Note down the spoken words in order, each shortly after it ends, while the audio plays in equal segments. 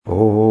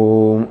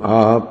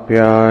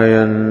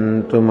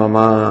आप्यायन्तु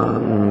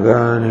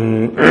ममाङ्गानि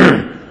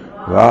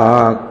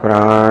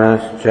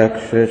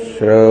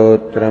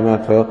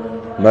वाक्प्राणश्चक्षुश्रोत्रमथो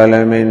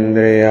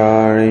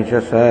बलमिन्द्रियाणि च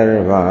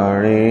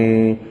सर्वाणि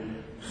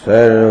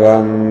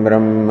सर्वं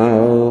ब्रह्म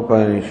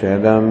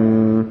उपनिषदम्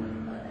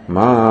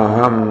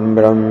माहं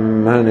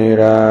ब्रह्म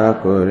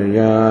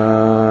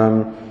निराकुर्याम्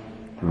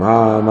मा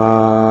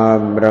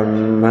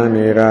ब्रह्म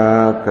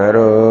निराकरोत्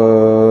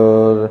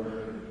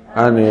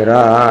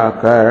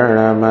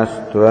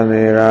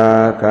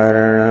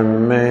अनिराकरणमस्त्वनिराकरणं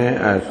मे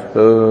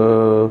अस्तु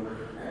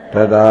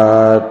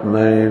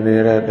तदात्मनि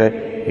निरते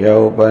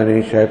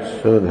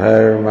यौपनिषत्सु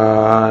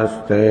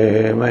धर्मास्ते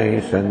मयि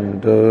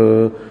सन्तु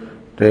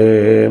ते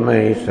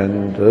मयि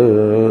सन्तु।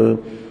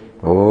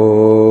 ॐ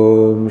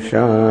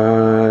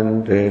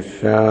शान्ति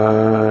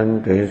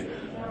शान्ति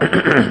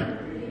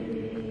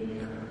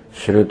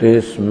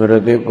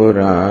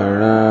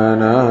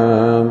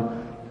श्रुतिस्मृतिपुराणानाम्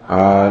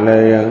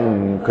आलयं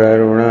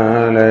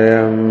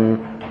करुणालयं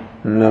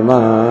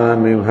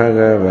नमामि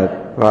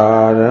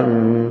भगवत्पादं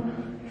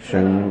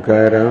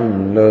शङ्करं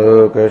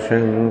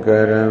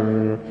लोकशङ्करं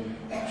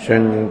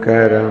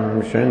शङ्करं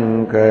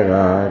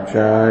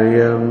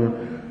शङ्कराचार्यं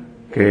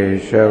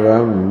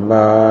केशवं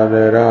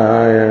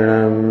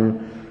बादरायणं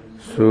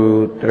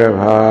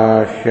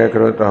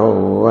सूत्रभाष्यकृतौ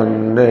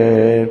वन्दे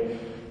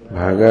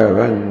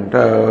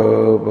भगवन्तौ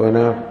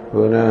पुनः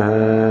पुनः।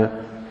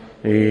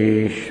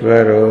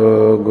 ईश्वरो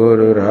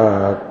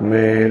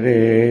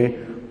गुरुरात्मेति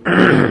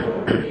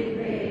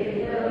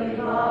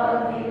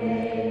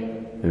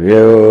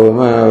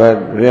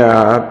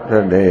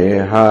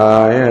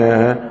व्योमवद्व्याप्तदेहाय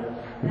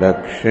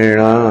दक्षिणामूर्तये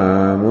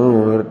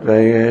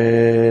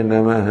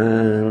नमः।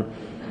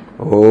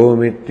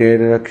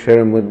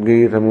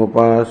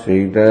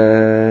 ओमित्येतदक्षरमुद्गीतमुपासीत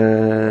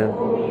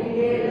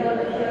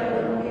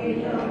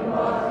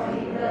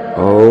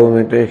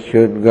ओमिति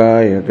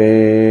ह्युद्गायते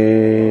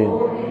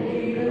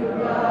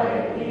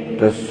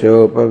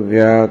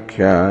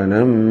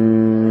तस्योपव्याख्यानम्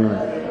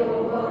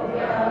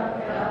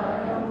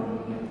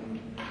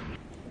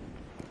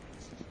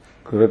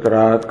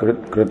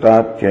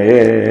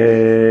कृतात्यये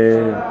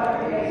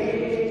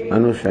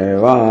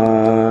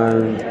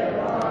अनुशयवान्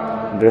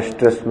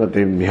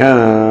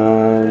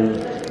दृष्टस्मृतिभ्याम्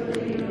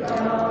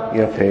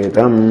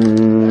यथेतम्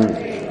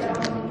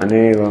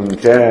अनेवं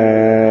च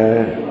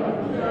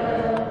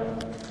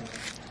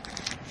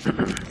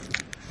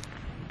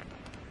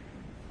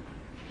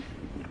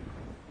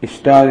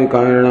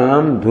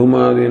इष्टादिकारिणां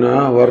धूमादिना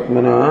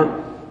वर्त्मना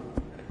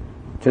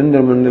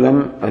चंद्रमंडलम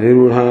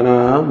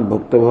अधिरूढ़ानां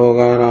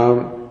भुक्तभोगानां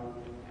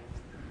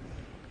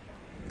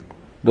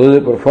those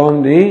who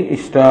perform the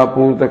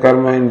Ishtapurta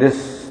karma in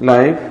this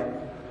life,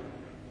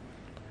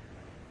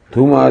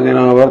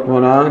 Dhumadina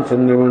Vartmana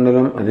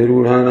Chandramandalam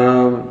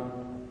Adhirudhanam,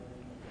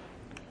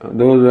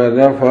 those who are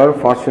therefore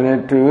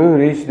fortunate to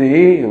reach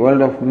the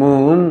world of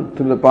moon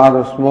through the path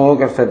of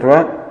smoke,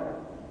 etc.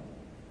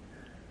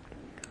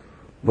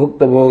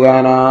 Bhukta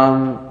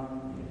Bhoganam,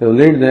 they will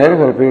live there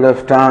for a period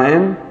of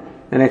time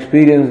and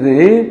experience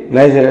the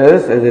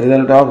pleasures as a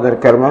result of their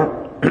karma.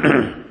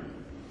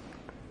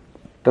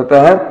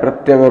 Tatah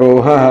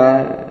Pratyavaroha.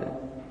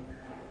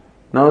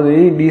 Now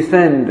the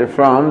descent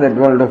from that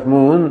world of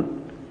moon,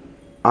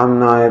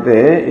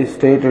 Amnayate, is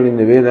stated in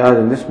the Vedas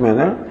in this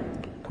manner.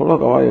 Thoda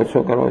kawai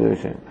achho karo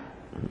jaise.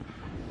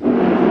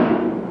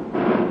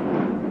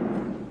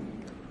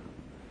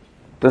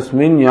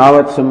 Tasmin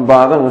yavat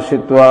sampadam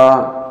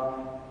ushitva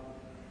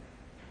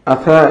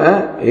अथ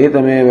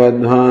एतमेव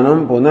अध्वानं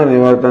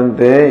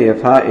पुनर्निवर्तन्ते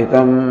यथा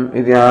इतम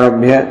इति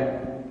आरभ्य.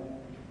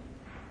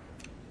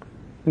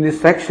 In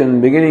this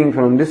section, beginning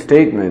from this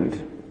statement,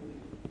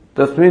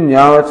 Tasmin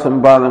yavat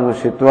sampadam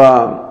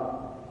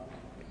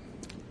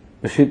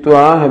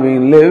ushitva,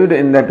 having lived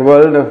in that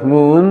world of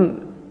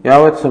moon,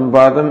 yavat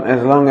sampadam,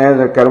 as long as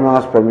the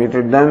karmas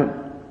permitted them,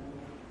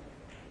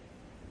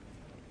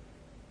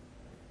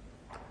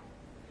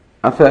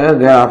 atha,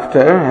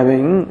 thereafter,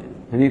 having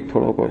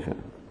thoda question.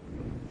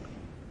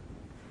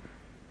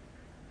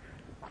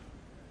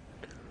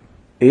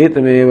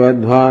 एतमेव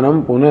अध्वानं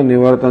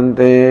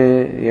पुनर्निवर्तन्ते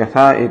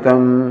यथा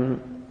इतम.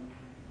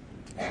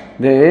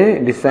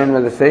 They descend by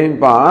the same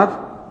path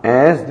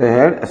as they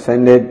had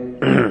ascended.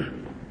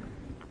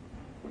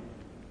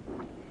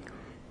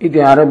 Iti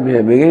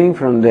arabhya, beginning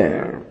from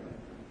there.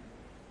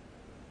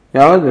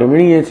 Yavat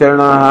ramaniya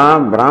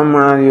charanaha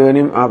brahmana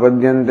yonim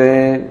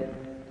apadyante.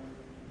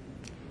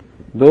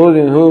 Those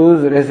in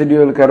whose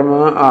residual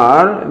karma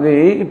are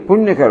the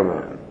punya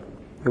karma,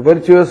 the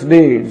virtuous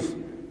deeds,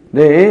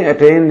 they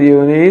attain the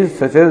yonis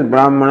such as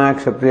Brahmana,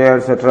 Kshatriya,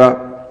 etc.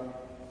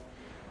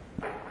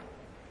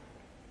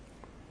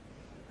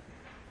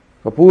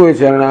 Kapuya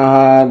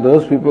Charanaha,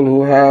 those people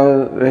who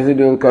have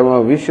residual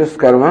karma, vicious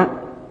karma,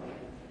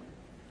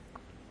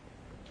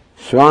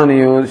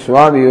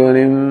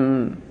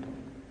 Svadiyonim,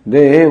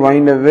 they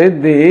wind up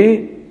with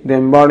the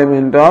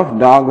embodiment of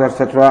dogs,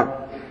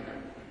 etc.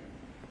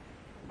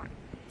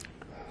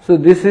 So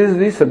this is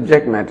the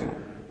subject matter.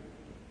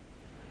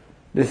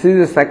 This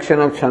is a section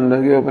of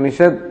Chandogya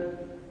Upanishad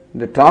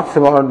that talks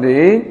about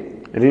the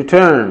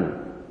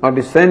return or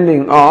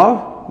descending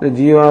of the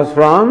jivas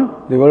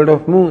from the world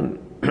of moon.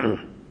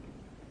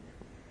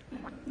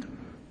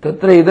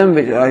 Tatra idam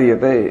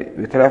vicharyate,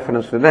 with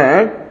reference to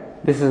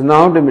that, this is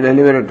now to be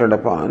deliberated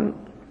upon.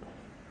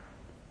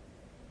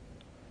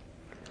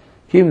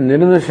 Kim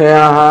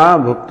nirnusayaha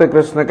bhukta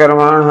krishna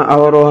karmana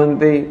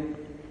avarohanti.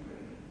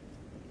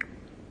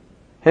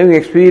 Having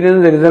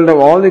experienced the result of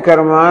all the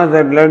karmas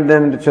that led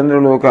them to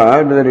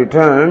Chandraloka, to the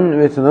return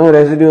with no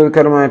residual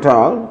karma at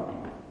all,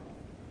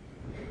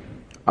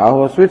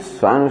 ahosvit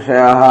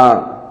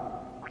svanusayaha,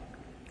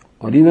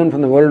 or even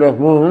from the world of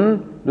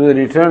moon, to the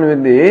return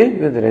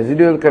with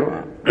residual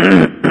karma.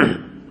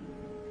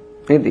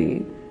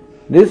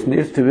 This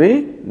needs to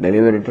be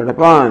deliberated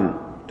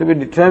upon, to be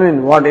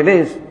determined what it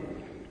is.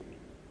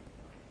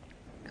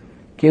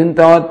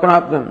 Kintavat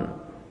praptam.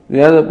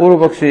 The other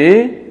Purva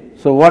Pakshi,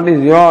 so what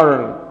is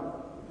your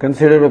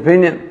considered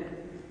opinion?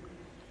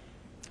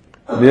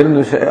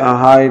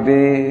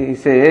 Nirnusayaha, he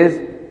says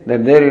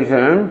that they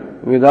return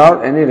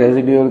without any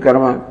residual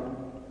karma.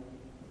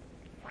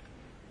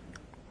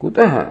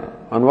 Kutaha?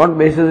 On what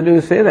basis do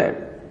you say that?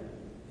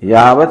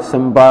 Yavat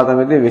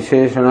sampatamiti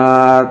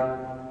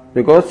visheshanat.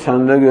 Because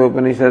Chandogya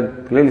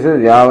Upanishad clearly says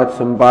Yavat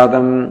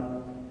sampatam.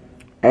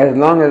 As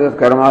long as the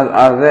karmas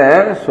are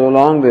there, so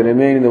long they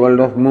remain in the world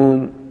of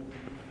moon.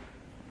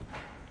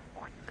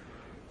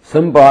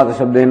 Sampada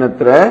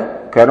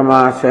shabdenatra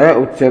karmashaya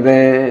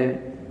uchyate.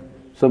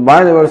 So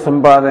by the word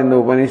sampada in the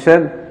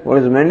Upanishad, what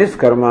is meant is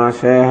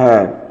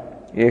karmashaya,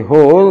 a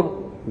whole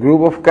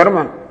group of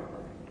karma.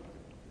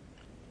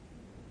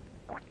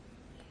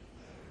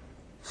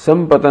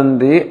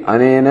 Sampatanti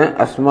anena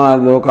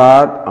asmad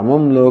lokat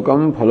amam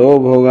lokam phalo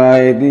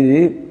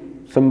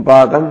bhogayati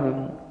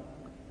sampatam.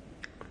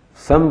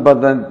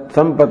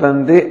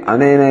 Sampatanti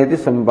anena iti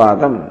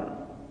sampatam.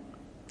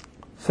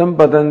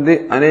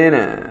 Sampatanti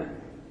anena.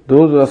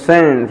 Those who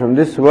ascend from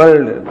this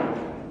world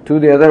to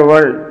the other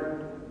world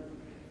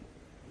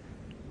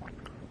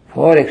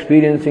for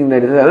experiencing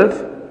the results,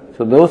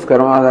 so those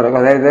karmas are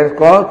that is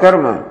called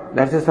karma.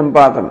 That's a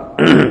sampatam.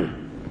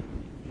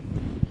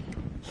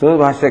 So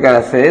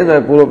Bhashyakara says,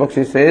 or Purva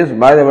Pakshi says,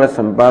 by the word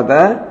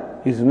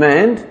sampata is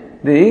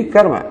meant the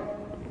karma.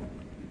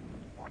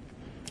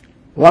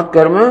 What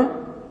karma?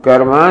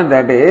 Karma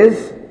that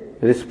is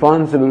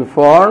responsible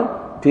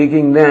for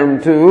taking them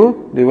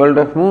to the world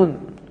of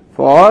moon,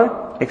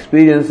 for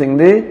experiencing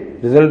the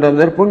result of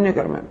their punya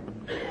karma.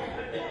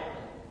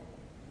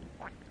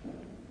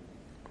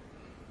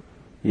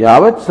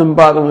 Yavat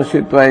sampadam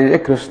ushitva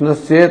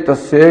krishnasya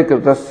tasya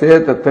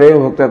kritasya tatre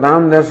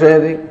bhuktatam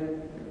darshayati.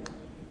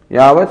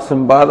 Yavat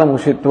sampadam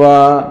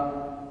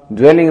ushitva,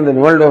 dwelling in the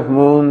world of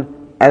moon,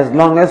 as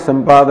long as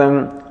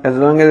sampadam, as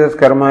long as its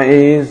karma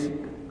is,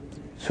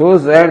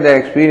 shows that they are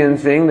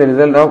experiencing the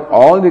result of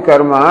all the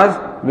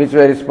karmas which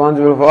were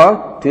responsible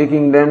for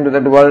taking them to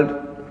that world.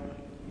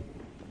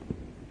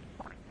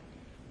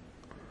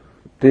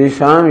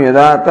 Tesham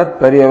yada tat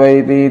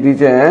paryavaiti iti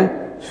cha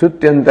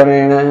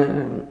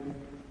shutyantarena.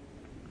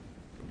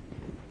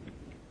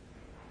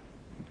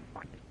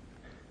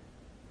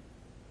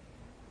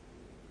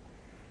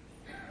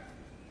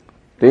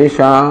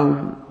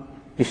 Tesham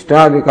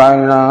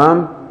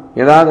ishtadikarinam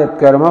yada tat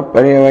karma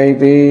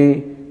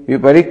paryavaiti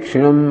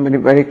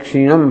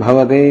विपरीक्षिणम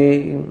भवते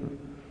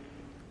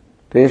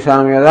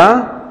तेषाम यदा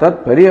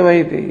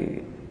तत्पर्यवैति.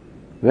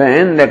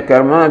 When that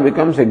karma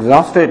becomes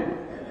exhausted,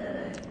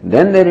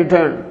 then they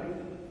return.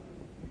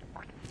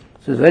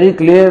 So it's very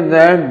clear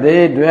that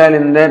they dwell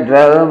in that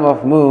realm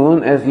of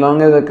moon as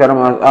long as the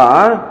karmas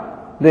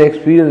are. They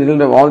experience the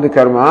result of all the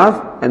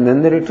karmas and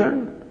then they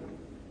return.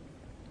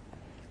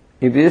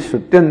 It is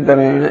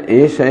Shutyantarena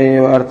Esha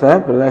eva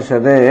artha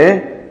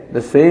pradashate.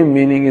 The same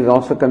meaning is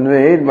also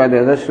conveyed by the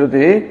other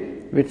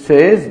Shruti, which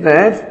says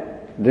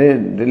that they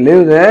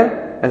live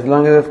there as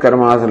long as the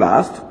karmas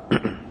last.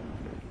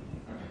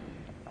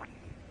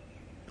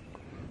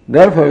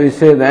 Therefore we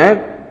say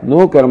that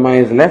no karma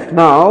is left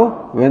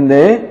now when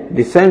they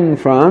descend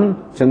from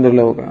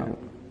Chandraloka.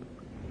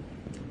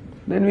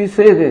 Then we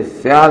say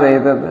this,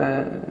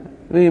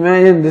 we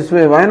imagine this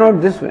way, why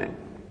not this way?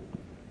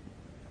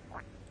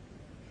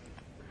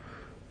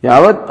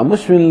 Yavat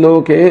amusmin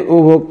loke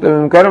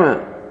ubhoktavam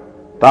karma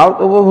tavat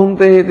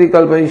ubhumte iti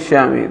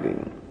kalpayishyami iti.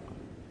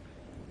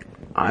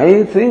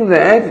 I think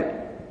that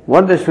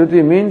what the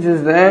Shruti means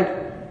is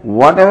that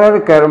whatever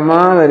karma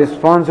are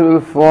responsible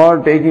for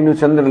taking to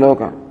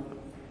Chandraloka,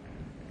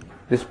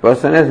 this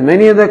person has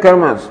many other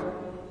karmas.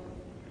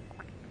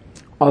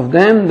 Of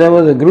them there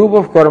was a group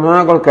of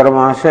karma called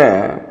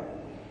karmashaya,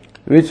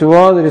 which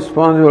was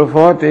responsible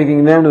for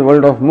taking them to the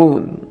world of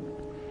moon.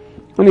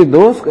 Only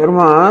those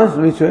karmas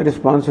which were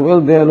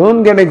responsible, they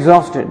alone get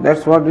exhausted.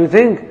 That's what we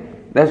think.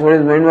 That's what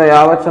is meant by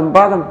yavat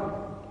sampadam.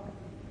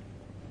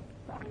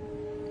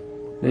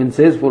 Then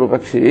says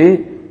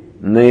Purvapakshi,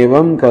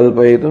 naivam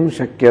kalpayitum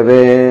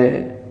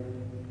shakyate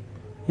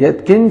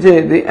yat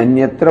kincheti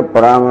anyatra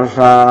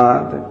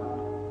paramashat.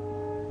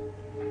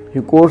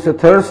 He quotes a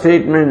third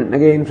statement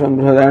again from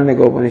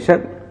Brihadaranyaka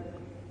Upanishad.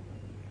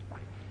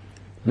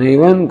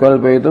 Naivam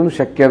kalpayitum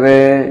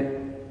shakyate.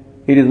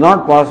 it is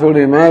not possible to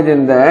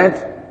imagine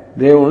that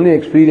they only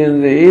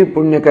experience the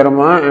punya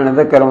karma and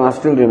other karma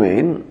still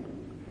remain.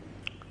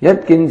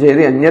 Yat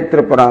kincheri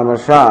anyatra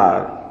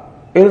paramarshad.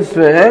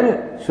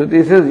 Elsewhere,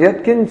 Shruti says,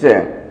 Yat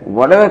kincha,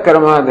 whatever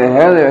karma they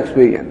have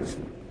experienced.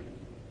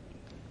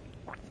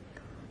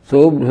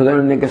 So,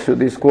 Bhudaranyaka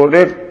Shruti is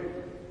quoted,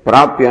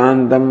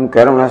 Prapyantam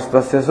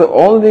karmanastasya. So,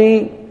 all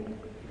the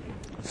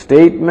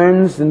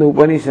statements in the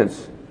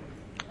Upanishads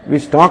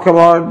which talk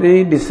about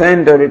the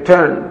descent or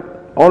return,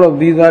 all of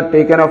these are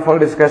taken up for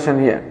discussion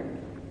here.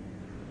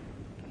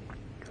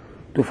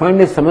 To find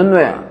a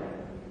samanvaya,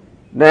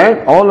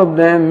 that all of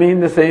them mean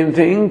the same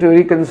thing, to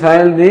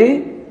reconcile the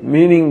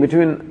meaning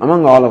between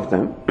among all of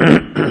them.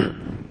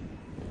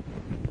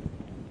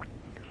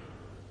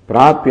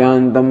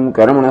 Prapyantam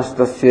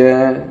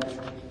karmanastasya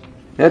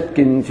yat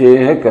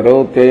kincheha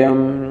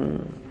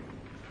karotyayam.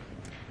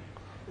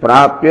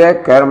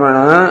 Prapya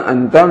karmana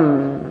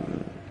antam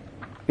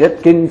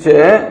yat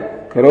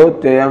kincheha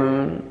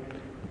karotyayam.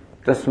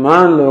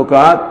 Tasman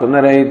lokat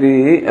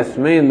punaraiti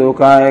asmai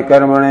lokaya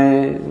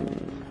karmane.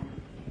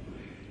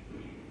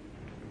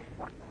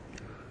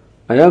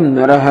 Ayam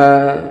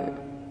naraha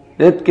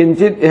yat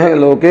kinchit iha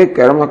loke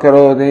karma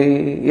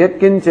karoti yat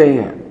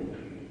kinchaya.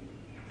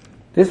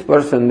 This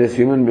person, this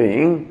human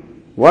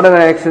being, whatever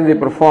actions he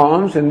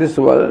performs in this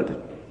world,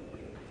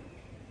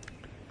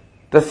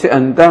 tasya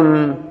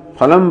antam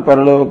phalam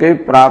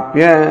paraloke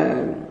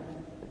prapya,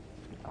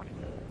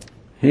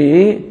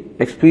 he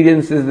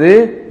experiences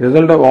the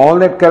result of all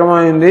that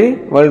karma in the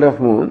world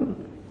of moon.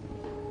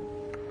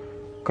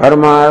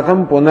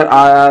 Karmartham punar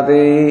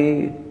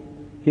ayati,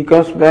 he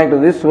comes back to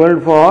this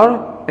world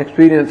for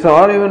experience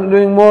or even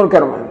doing more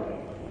karma.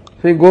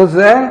 So he goes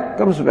there,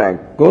 comes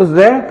back, goes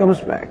there, comes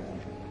back.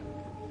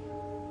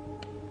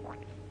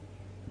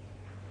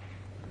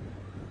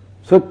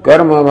 So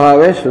karma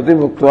bhave shruti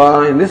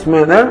muktva, in this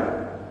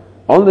manner,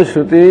 all the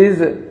shrutis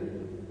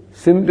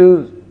seem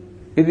to,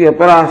 iti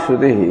apara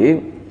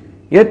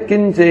shrutihi, yat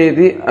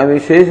kincheti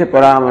avishesha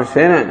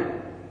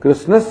paramarshena,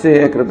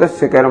 krishnasya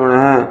kritasya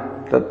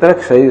karmana, tatra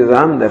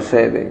kshayitam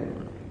darshayate.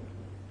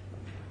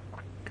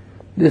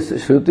 This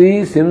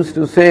shruti seems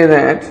to say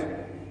that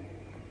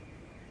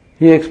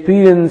he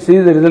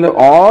experiences the result of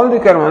all the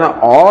karma. Now,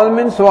 all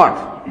means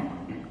what?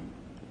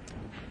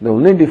 The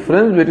only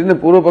difference between the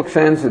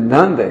Purva-paksha and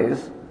Siddhanta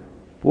is,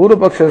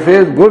 Purva-paksha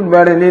says good,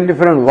 bad and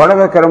indifferent,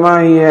 whatever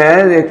karma he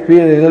has,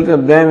 experience the result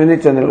of them in the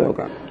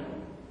Chandraloka.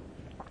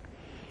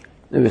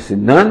 If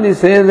Siddhanta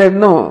says that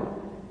no,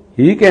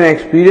 he can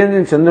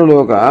experience in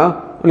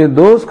Chandraloka only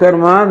those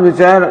karmas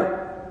which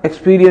are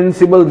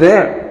experienceable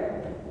there.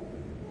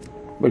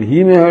 But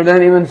he may have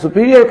done even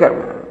superior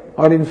karma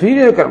or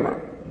inferior karma,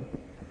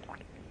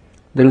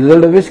 the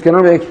result of which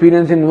cannot be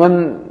experienced in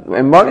one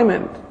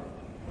embodiment.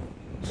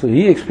 So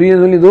he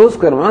experienced only those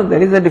karmas,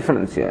 there is a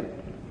difference here.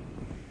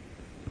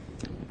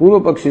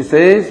 Purva-pakshi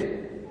says,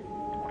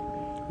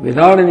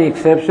 without any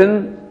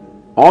exception,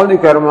 all the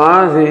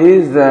karmas he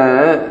is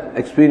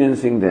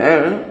experiencing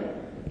there,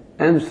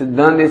 and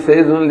Siddhanta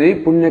says only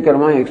punya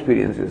karma he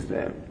experiences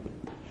there.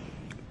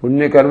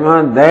 Punya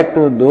karma, that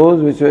to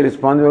those which were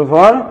responsible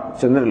for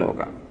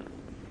Chandraloka.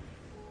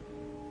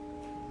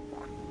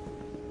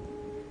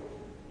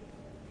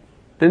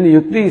 Then the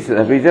yukti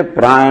says, Apicha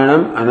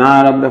prayanam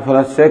anarabdha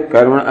phalasya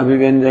karma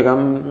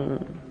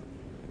abhivenjakam.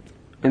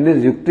 And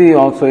this yukti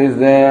also is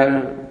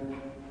there.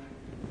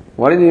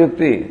 What is the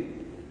yukti?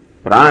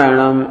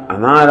 Prayanam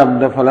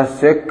anarabdha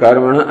phalasya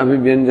karma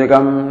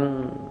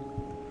abhivenjakam.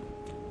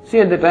 See,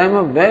 at the time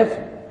of death,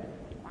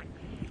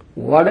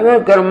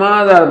 whatever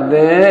karmas are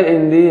there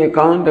in the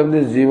account of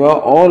this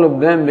jiva, all of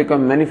them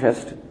become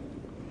manifest.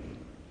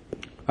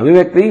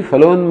 Abhivakti,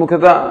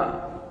 phalonmukhata,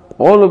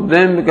 all of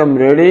them become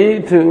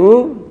ready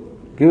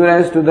to give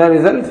rise to the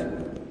result.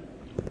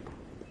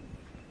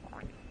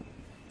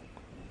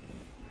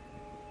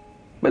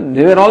 But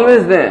they were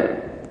always there.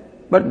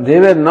 But they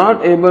were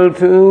not able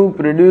to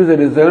produce a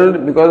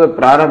result because of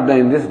prarabdha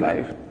in this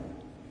life.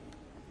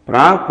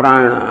 Prak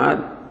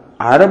pranat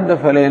arabdha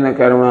phalena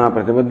karma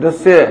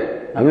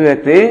pratibaddhasya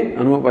Abhivakti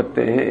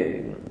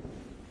anupatte.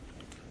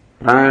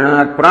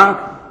 Prayanat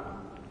prak.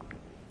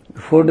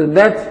 Before the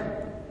death,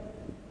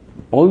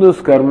 all those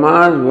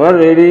karmas were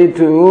ready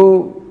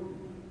to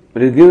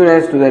give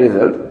rise to the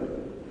result.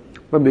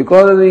 But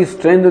because of the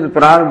strength of the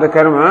prarabdha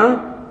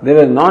karma, they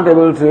were not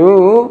able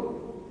to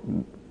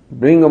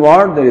bring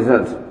about the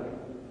result.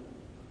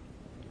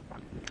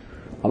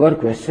 Our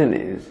question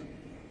is,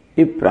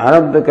 if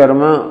prarabdha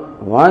karma,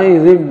 why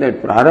is it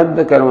that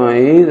prarabdha karma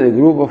is a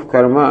group of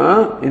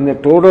karma in the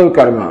total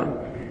karma?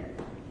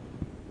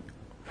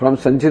 From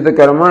sanchita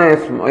karma,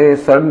 a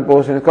certain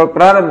portion is called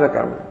prarabdha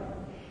karma.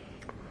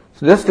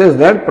 So just as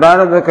that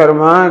prarabdha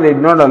karma did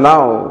not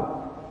allow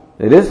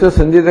the rest of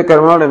sanchita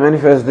karma to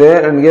manifest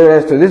there and give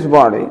rise to this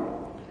body,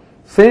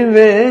 same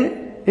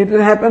way it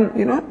will happen,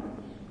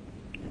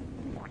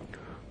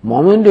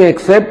 Moment you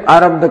accept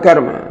arabdha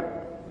karma,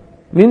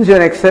 means you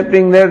are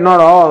accepting that not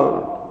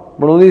all,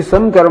 but only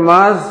some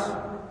karmas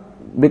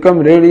become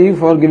ready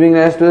for giving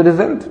rise to the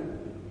result.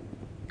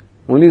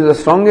 Only the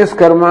strongest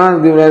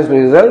karmas give rise to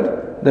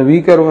result. The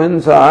weaker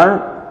ones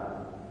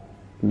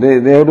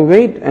they have to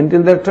wait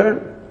until their turn.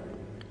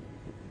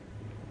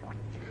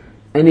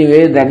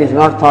 Anyway, that is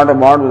not thought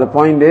about, but the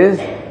point is,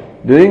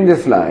 during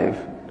this life,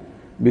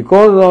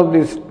 because of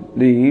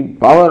the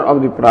power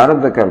of the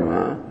prarabdha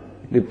karma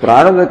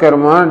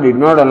did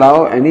not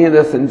allow any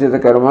other sanchita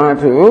karma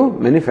to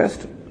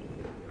manifest.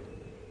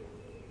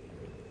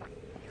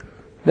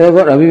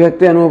 Therefore,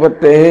 abhivakti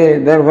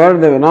anupattehe, therefore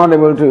they were not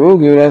able to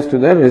give rise to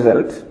their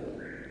results.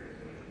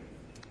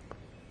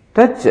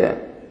 Tacha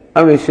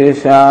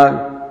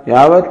avisheshat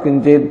yavat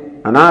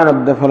kinchit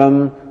anarabdha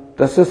phalam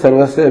tasya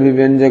sarvasya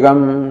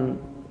abhivyanjakam.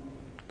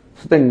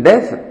 So then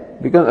death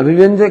becomes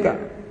abhivyanjaka,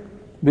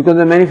 becomes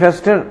the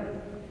manifester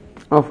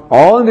of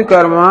all the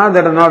karma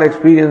that are not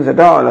experienced at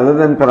all, other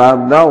than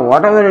prarabdha,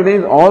 whatever it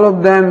is, all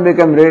of them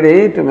become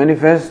ready to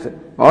manifest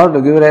or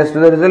to give rise to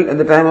the result at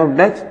the time of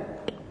death.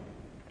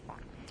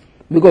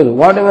 Because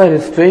whatever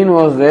restraint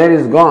was there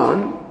is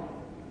gone,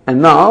 and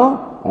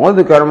now all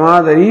the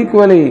karmas are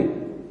equally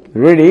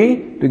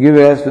ready to give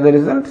rise to the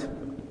result.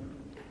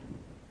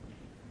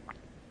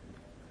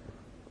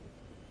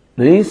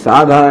 Nahi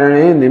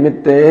sadharane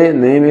nimitte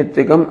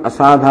naimittikam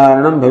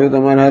asadharanam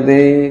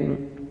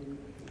bhavitam.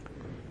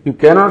 You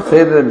cannot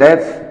say that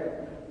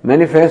death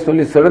manifests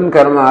only certain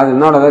karmas and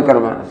not other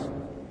karmas.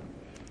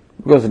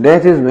 Because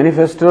death is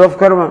manifester of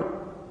karma.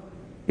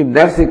 If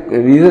that's the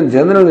reason,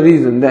 general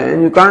reason,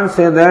 then you can't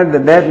say that the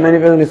death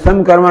manifests only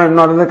some karma and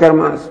not other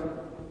karmas.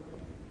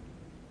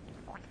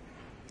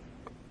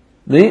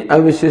 Nahi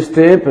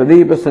avishishte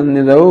pradeepa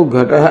sannidau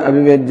ghataha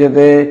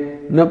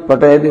abhivyajyate na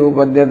patayati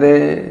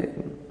upadyate.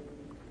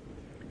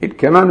 It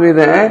cannot be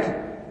that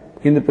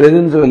in the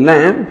presence of a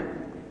lamp,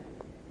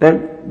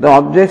 that the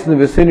objects in the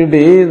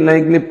vicinity,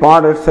 like the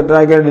pot,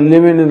 etc., get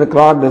illumined in the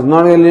cloth, does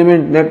not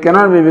illuminate. That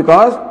cannot be,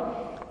 because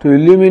to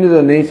illuminate is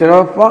the nature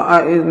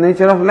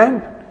of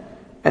lamp.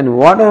 And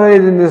whatever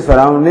is in the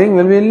surrounding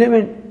will be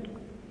illumined.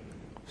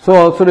 So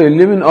also to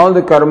illumine all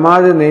the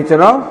karmas is the nature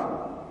of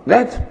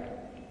that.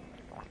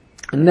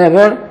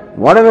 Never,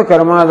 whatever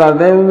karmas are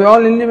there will be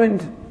all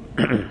illumined.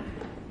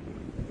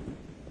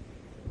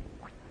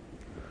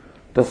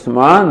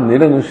 Tasman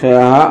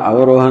niranushaya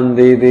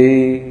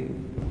avarohanditi.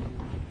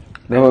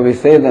 Therefore we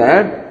say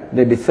that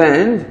they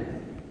descend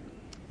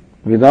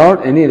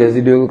without any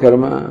residual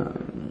karma.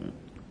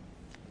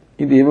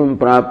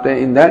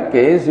 In that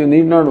case, you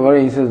need not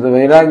worry. He says the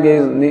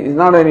vairagya is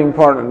not very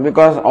important,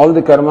 because all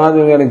the karmas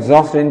will get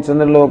exhausted in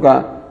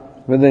Chandraloka,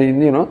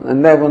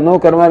 and therefore no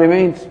karma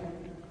remains.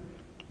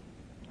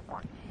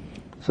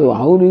 So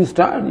how do you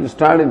start? You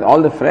start with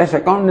all the fresh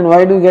account, then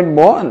why do you get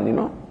born?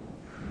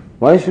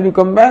 Why should you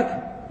come back?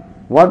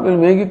 What will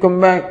make you come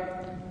back?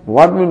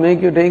 What will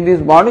make you take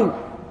this body?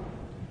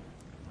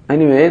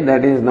 Anyway,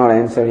 that is not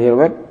answered here,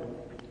 but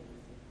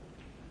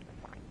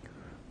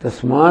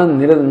Tasman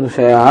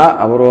niranushaya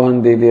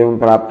avarohanti devam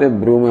prapte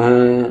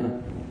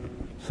brumah.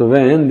 So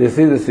when this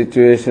is the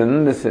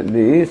situation, the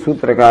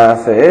Sutrakara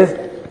says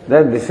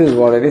that this is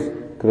what it is.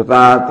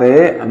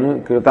 Krutatye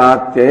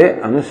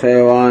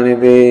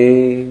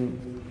anushayavaniti.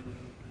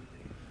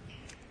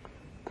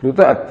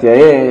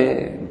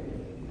 Krutatye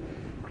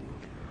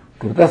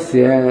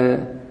कृतस्य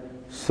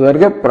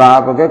स्वर्ग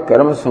प्रापक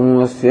कर्म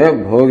समूहस्य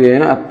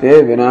भोगेन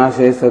अत्ये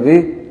विनाशे सति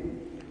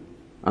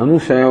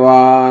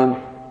अनुशयवान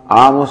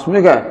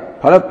आमुष्मिक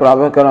फल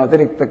प्रापक कर्म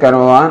अतिरिक्त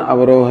कर्मवान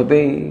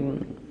अवरोहति.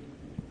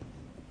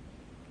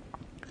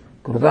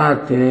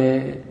 कृतात्ये,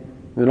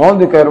 when all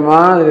the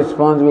karma is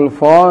responsible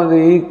for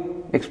the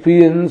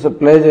experience of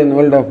pleasure in the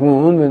world of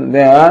moon, when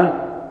they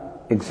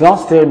are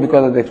exhausted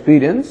because of the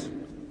experience,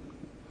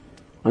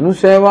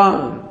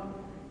 anushayavan,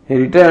 he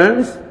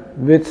returns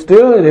with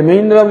still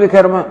remainder of the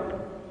karma,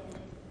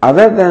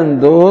 other than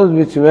those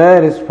which were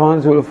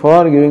responsible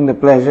for giving the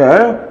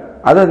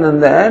pleasure. Other than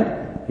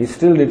that, he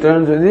still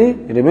returns with the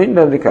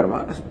remainder of the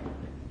karmas.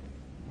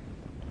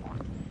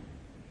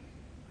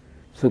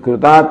 So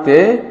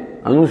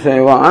Krutatye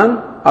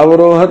Anushayavan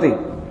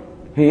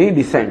Avarohati, he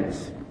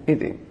descends.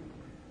 Iti.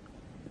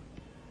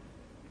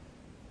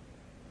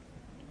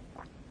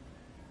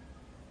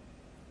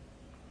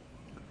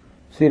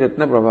 Sri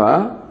Ratna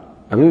Prabha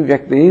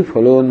अभिव्यक्ति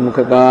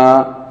फलोन्मुखता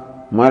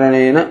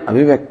मरणेन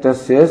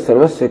अभिव्यक्तस्य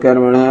सर्वस्य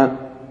कर्मण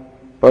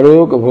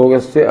परोक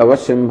भोगस्य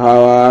अवश्यं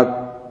भावात्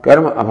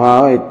कर्म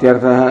अभाव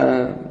इत्यर्थः.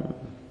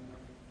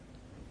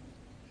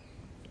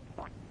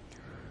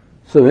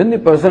 So when the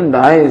person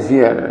dies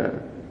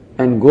here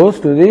and goes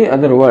to the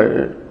other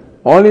world,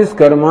 all his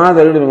karma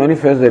that will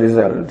manifest the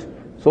result.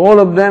 So all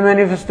of them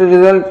manifest the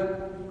result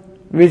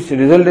which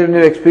resulted in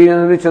the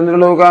experience of the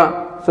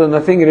Chandraloka. So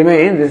nothing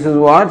remains. This is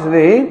what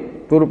the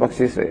Purva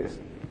Pakshi says.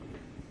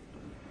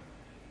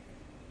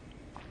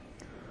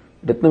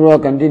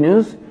 Ratnabhava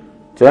continues,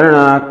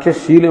 Charanakhya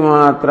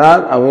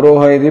Shilamatrad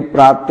Avaroha iti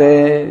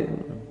prapte.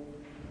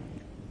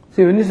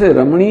 See, when you say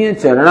Ramaniya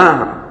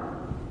Charana,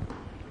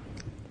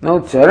 now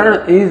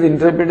Charan is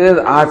interpreted as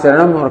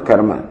Acharanam or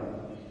Karma.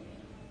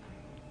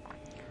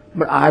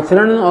 But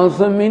Acharan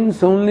also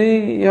means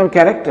only your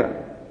character.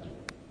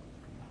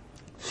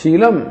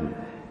 Sheelam,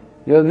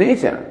 your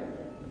nature.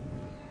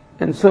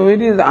 And so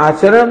it is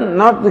acharan,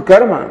 not the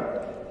karma.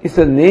 It's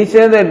the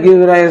nature that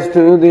gives rise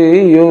to the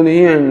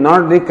yoni and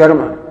not the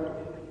karma.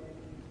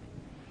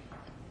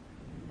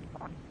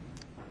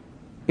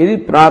 Iti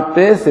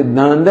prapte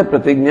siddhanta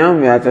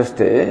pratignyam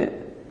vyachaste.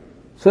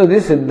 So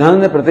this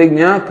siddhanta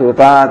pratignya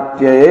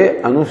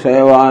kritatyaye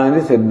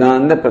anusayavani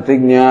siddhanta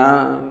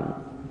pratignya.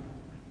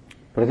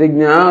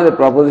 Pratignya, the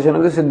proposition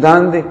of the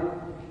siddhanti.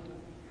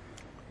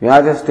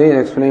 Vyachaste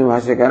is explained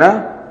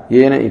Bhashyakara,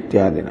 yena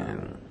ityadina.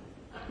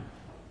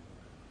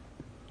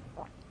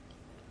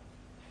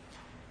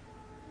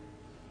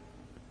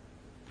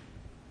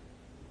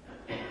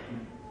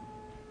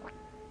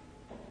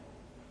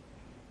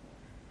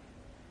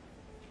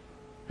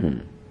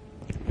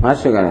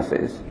 Bhashyakara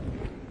says,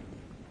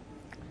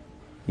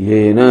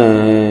 Yena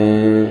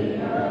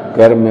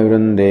karma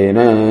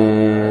vrindena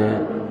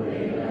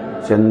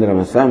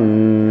chandramasam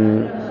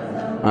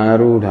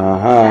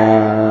arudhaha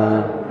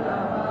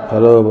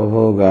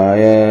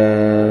phalobhogaya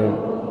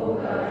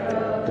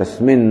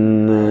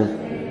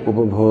tasmin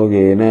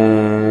upabhogena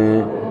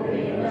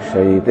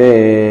shayite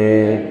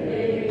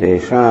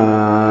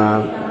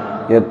tesham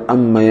yat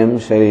ammayam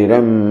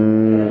shariram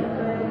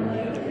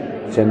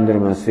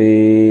चंद्रमसी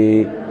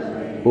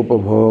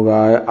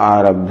उपभोगाय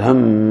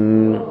आरब्धम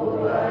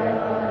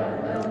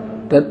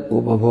तत्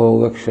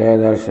उपभोग क्षय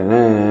दर्शन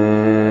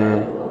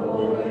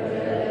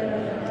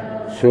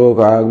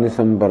शोकाग्नि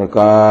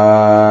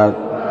संपर्कात्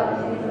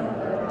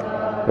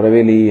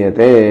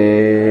प्रविलीयते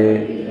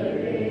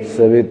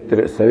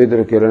सवित्र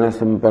किरण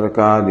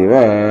संपर्कादिव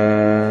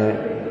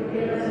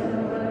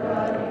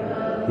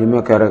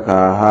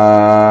हिमकरकाः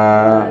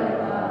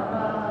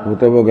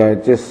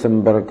उतवगैच्य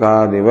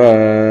संपर्कादिव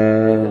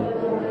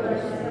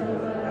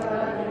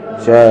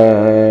च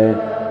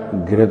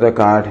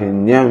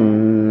घृतकाठिन्यम.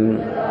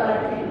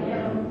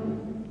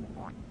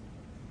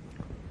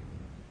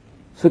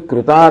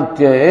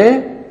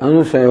 Sukritatyaya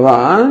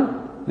anusayvan.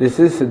 This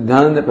is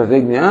Siddhanta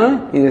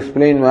Pratignya is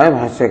explained by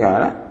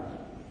Bhashyakara.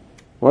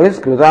 What is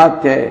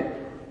Kritatyaya?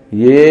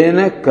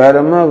 Yena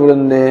karma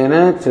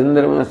vrindena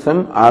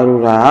chandramasam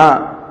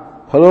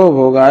aruraha phalo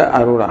bhogaya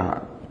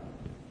aruraha.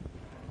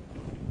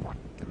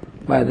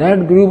 By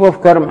that group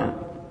of karma,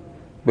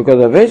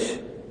 because of which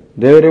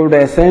they were able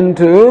to ascend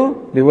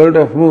to the world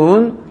of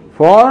moon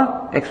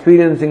for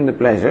experiencing the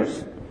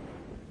pleasures.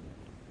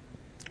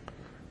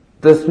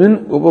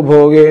 Tasmin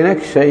upabhogena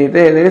kshayite,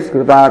 there is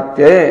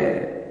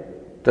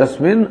kritatye.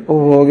 Tasmin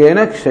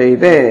upabhogena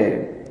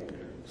kshayite.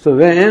 So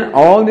when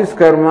all this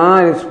karma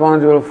are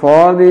responsible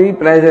for the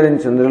pleasure in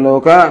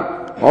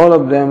Chandraloka, all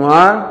of them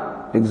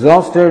are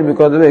exhausted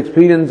because of the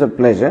experience of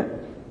pleasure.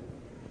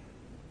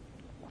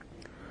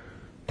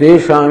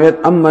 Tesham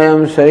yat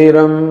ammayam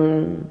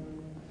shariram.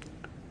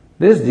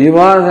 This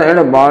jivas had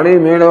a body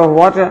made of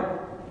water.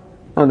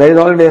 Now that is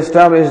already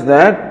established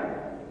that.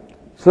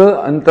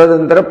 So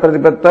antadantara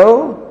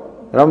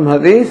pratipattau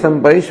ramhati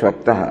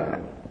samparishvaktaha.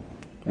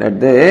 That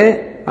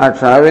they are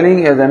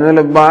traveling as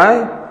enveloped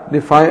by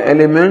the 5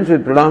 elements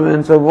with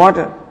predominance of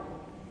water.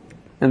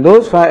 And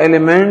those 5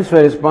 elements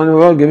were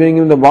responsible for giving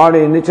him the body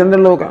in the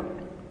Chandraloka.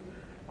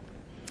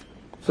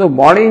 So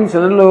body in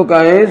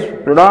Chandraloka is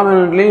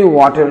predominantly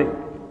watery.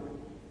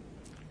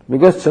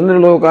 Because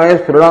Chandraloka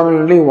is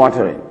predominantly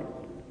watery.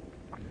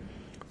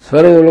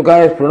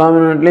 Swaryaloka is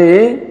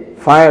predominantly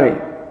fiery.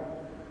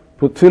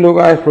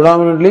 Prithviloka is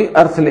predominantly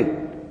earthly.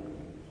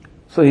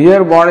 So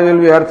here body will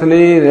be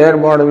earthly, there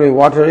body will be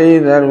watery,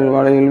 there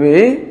body will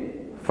be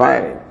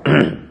fiery.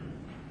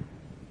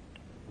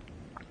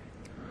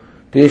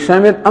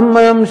 Teshamit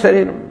ammayam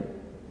shariram.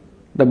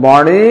 The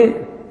body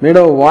made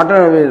of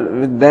water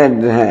with that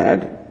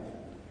head.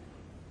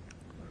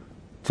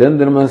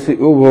 Chandramasi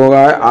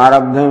ubhogaya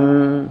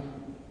arabdham.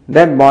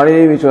 That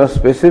body which was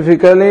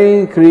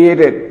specifically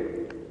created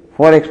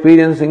for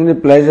experiencing the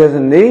pleasures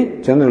in the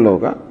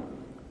Chandraloka.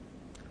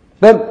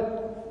 That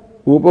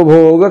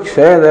upabhoga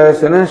kshaya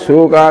darshana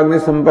shokagni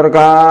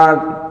samparkat.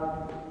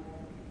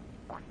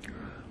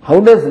 How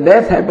does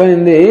death happen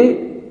in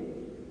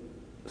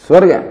the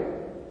Swarga?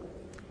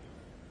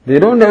 They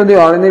don't have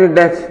the ordinary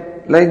death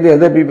like the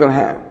other people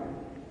have,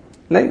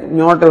 like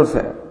mortals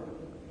have.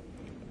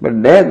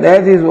 But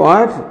death is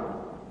what?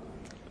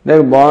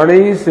 Their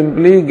body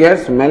simply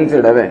gets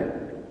melted away.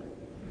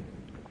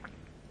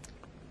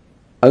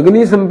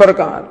 Agni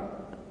samparka.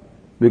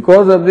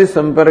 Because of this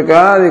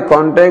samparka, the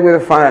contact with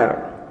the fire.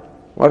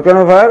 What kind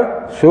of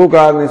fire?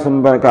 Shokagni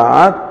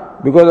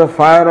samparka. Because of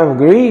fire of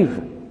grief.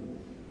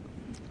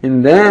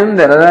 In them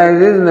there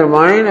arises in their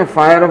mind a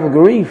fire of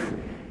grief.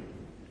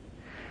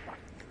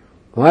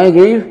 Why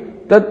grief?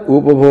 Tat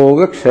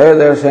upabhoga kshaya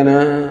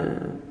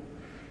darshana.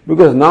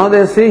 Because now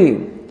they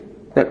see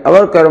that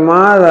our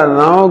karmas are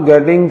now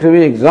getting to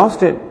be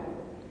exhausted.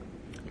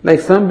 Like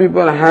some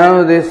people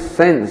have this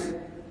sense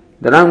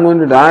that I am going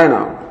to die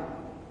now.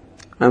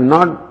 I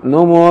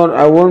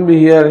won't be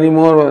here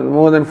anymore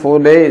more than 4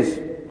 days.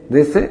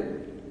 They say.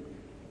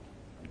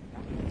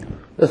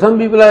 So some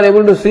people are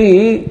able to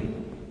see,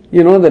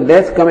 the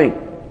death coming.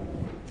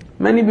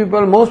 Many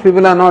people, most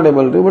people are not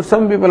able to, but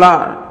some people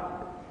are.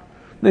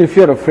 If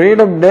you are afraid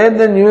of death,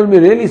 then you will be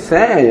really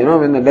sad,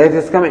 when the death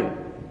is coming.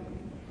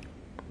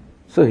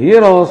 So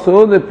here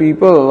also the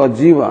people or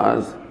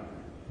jivas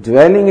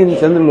dwelling in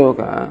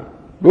Chandraloka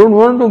don't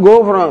want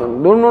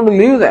to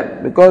leave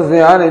that because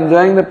they are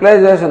enjoying the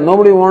pleasures and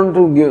nobody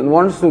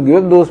wants to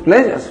give those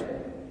pleasures.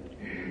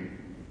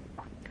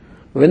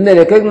 When they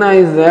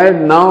recognize that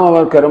now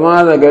our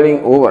karmas are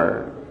getting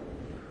over,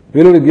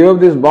 we will give up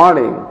this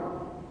body.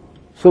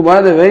 So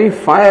by the very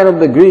fire of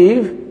the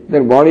grief,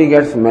 their body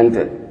gets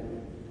melted.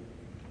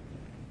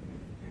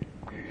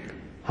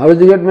 How does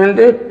it get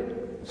melted?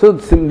 So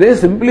they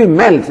simply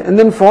melt and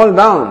then fall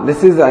down.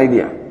 This is the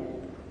idea.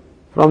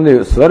 From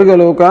the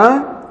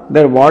Svargaloka,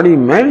 their body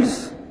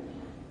melts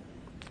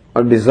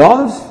or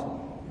dissolves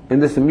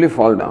and they simply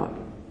fall down.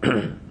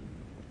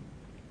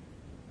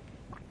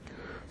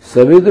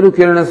 Savitru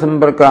kirana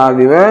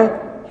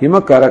samparkadiva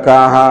hima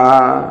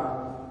karakaha.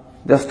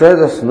 Just as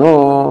the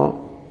snow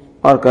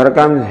or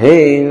karaka means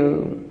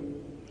hail.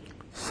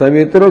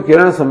 Savitru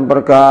kirana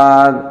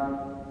samparkad.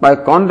 By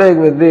contact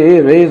with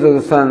the rays of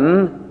the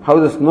sun, how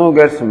the snow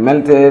gets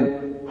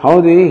melted,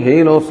 how the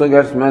hail also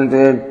gets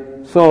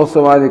melted, so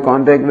also by the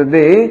contact with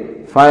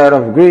the fire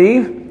of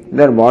grief,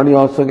 their body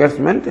also gets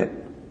melted.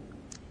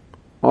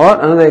 Or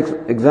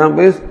another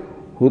example is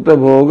Huta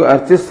Bhoga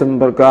Archis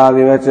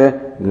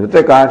Samparkadivacha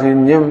Grita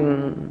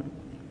Katinyam.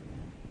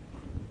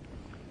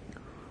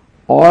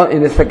 Or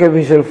in the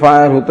sacrificial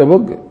fire Huta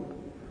Bhoga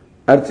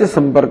Archis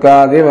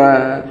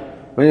Samparkadiva,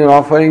 when you are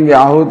offering the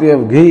ahuti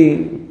of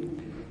ghee,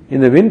 in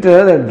the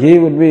winter that ghee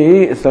would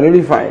be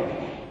solidified.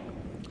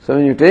 So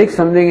when you take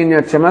something in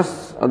your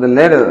chamas or the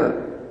ladle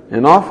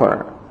and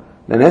offer,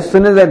 then as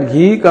soon as that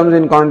ghee comes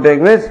in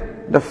contact with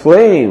the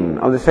flame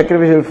of the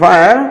sacrificial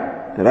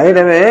fire, right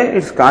away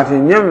its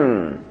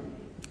katinyam,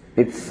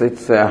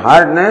 its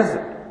hardness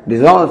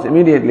dissolves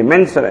immediately,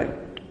 melts away.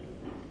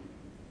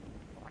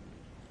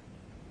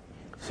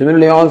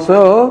 Similarly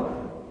also,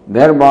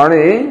 their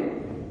body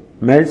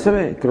melts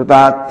away.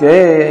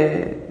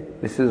 Krutatye.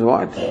 This is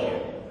what?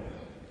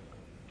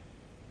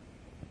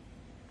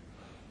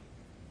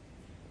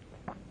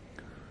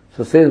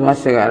 So says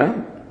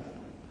Bhashyakara,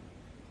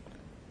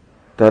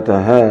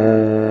 Tataha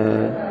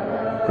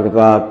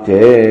Krutapte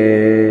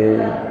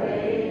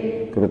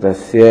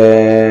Krutasya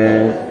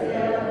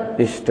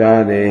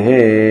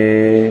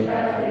Ishtadehe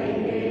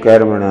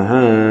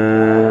Karmanaha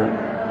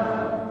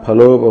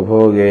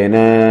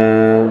Phalopabhogena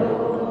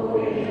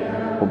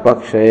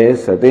Upakshaye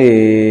Sati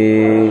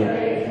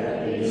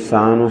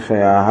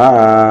Sanushayaha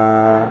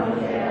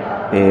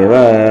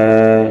Eva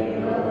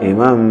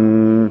Imam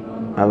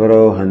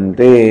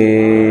Avrohante.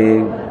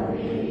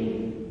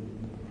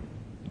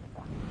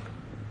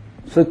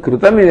 So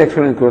Krutam is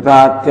actually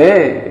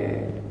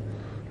Krutatye.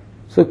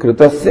 So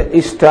Krutasya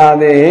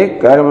Ishtadehe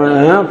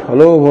Karmana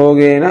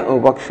Phalobhogena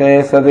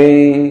Upakshaya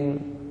Sati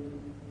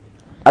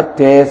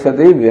Atye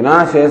Sati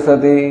Vinashe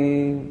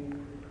Sati.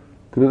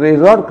 Kruta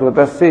is what?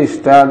 Krutasya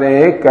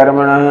Ishtadehe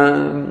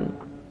Karmana.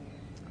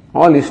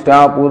 All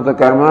Ishtapurta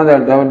karma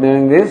that they were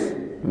doing this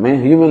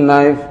human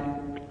life.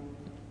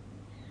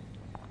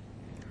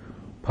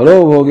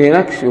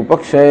 Phalobhogena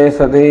Upakshaya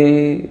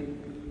Sati.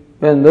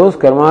 When those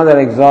karmas are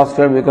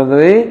exhausted because of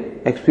the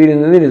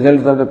experience of the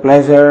results of the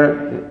pleasure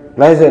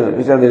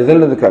which are the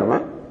result of the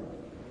karma,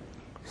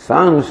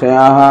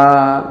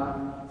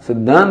 Sanushayaha,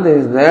 Siddhanta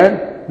is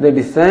that they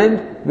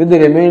descend with the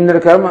remainder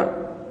karma.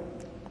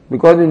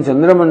 Because in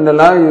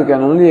Chandramandala you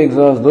can only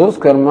exhaust those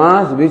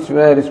karmas which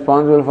were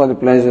responsible for the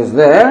pleasures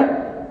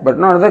there, but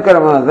not other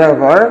karmas.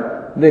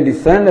 Therefore, they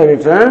descend and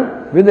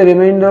return with the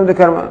remainder of the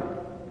karma.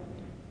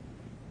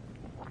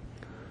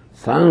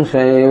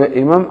 Sanshaya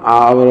imam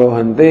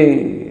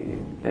avarohanti.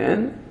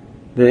 And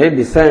they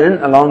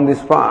descend along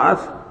this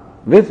path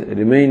with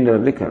remainder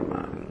of the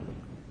karma.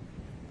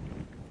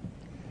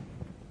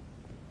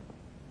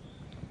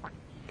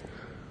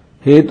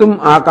 Hetum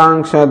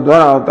akanksha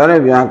dvara avtare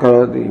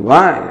vyakaroti.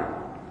 Why?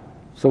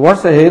 So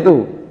what's the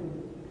hetu?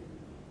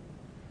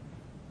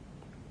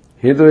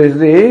 Hetu is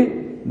the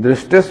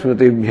drishta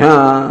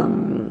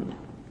smritibhyam.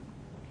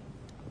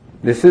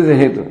 This is the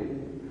hetu.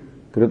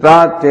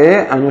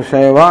 Krutatye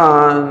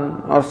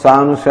anushayvan or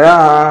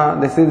sanushaya.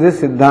 This is the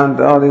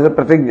siddhanta or this is the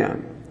pratigna.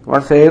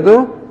 What's the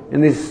hetu?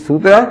 In this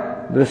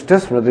sutra, drishta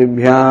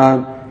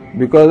smritibhyam.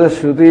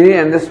 Because the shruti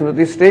and the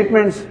smriti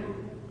statements.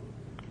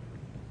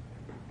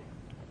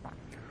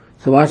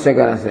 So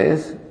Bhashyakara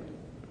says,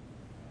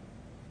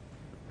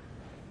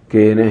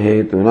 Kena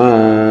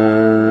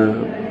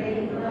hetuna.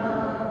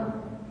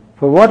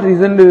 For what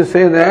reason do you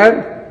say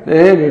that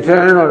they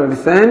return or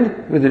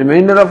descend with the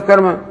remainder of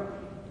karma?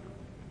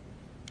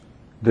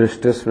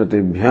 Drishta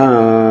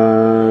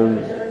smritibhyam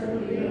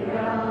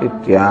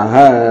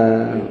ityaha.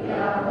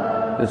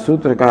 The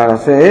Sutrakara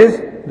says,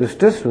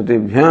 Drishta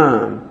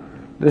smritibhyam.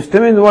 Drishta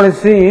means what is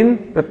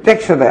seen,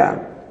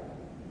 pratyakshata.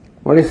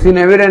 What is seen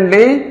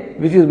evidently,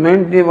 which is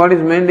meant, what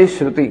is meant is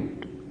Shruti.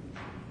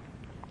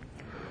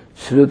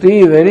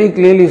 Shruti very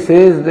clearly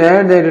says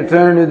that they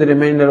return with the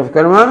remainder of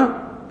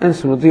karma, and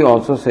Smriti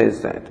also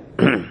says that.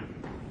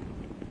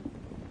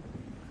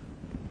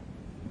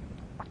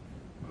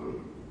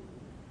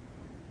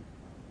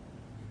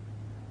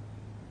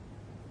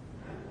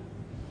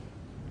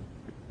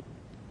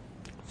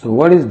 So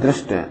what is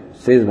drashta?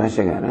 Says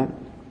Bhashyakara.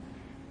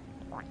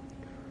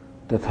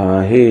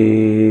 तथा हि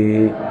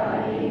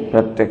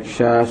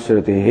प्रत्यक्षा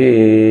श्रुतिः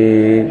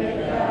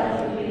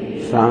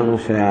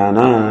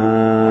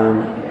सानुशयानाम्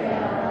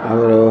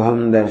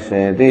अवरोहम्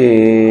दर्शयति.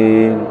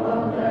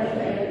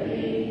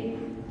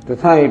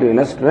 तथा it will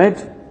illustrate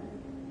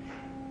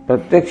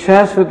प्रत्यक्षा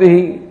श्रुतिः.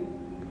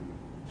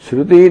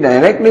 Shruti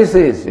directly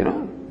says,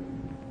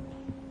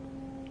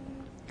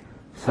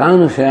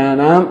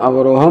 सानुशयानाम्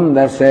अवरोहम्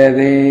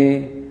दर्शयति.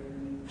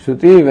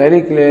 Shruti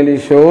very clearly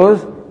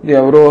shows the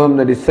avaroham,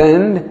 the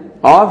descent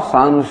of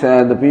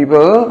Sanushaya, the people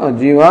or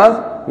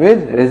jivas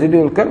with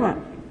residual karma.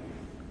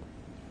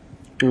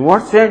 In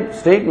what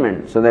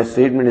statement? So that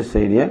statement is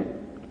said here.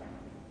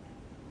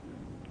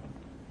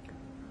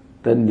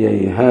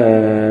 Tadyaiha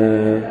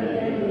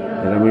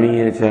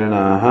ramaniya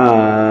charanaha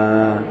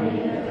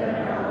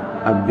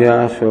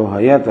abhyasho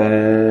hayat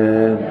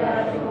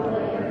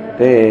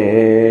te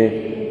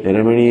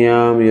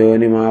ramaniyam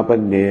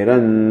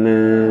yonimapadyeran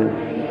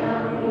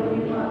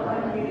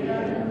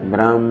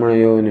ब्राह्मण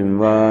योनिं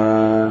वा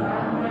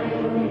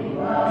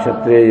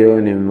क्षत्रिय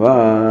योनिं वा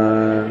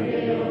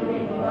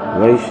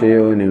वैश्य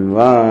योनिं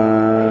वा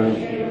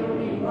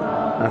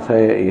अथ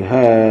इह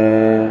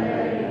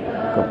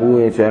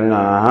कपूय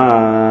चरणाः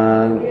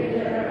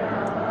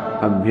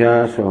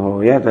अभ्यासो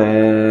यत्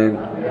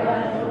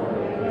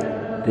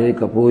ते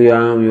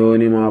कपूयां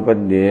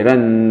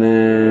योनिमापद्येरन्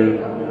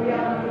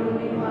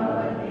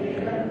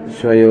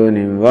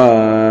स्वयोनिं वा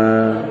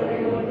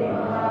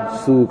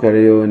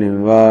सूकरयोनिं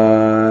वा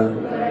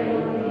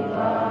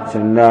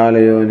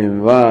चण्डालयोनिं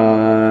वा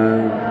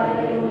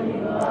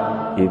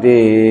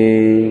इति.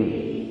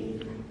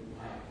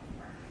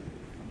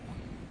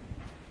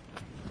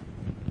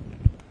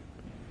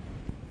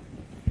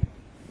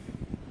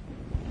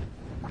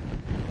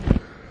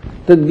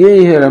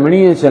 तद्यैः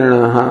रमणीय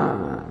चरणाः.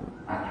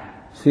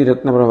 श्री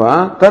रत्नप्रभा.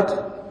 तत्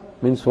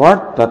means what?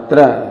 तत्र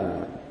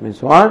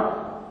means what?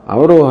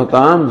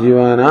 अवरोहतां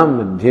जीवानां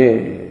मध्ये.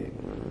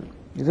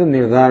 This is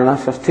Nirdharana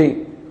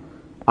Shashti.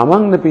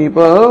 Among the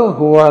people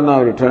who are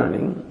now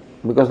returning,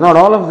 because not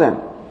all of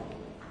them.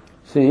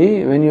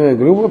 See, when you are a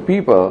group of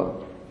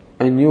people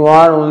and you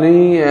are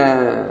only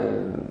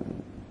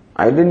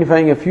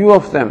identifying a few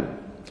of them,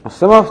 or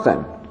some of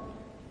them,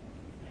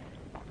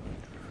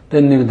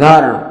 then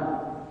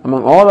Nirdharana.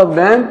 Among all of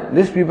them,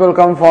 these people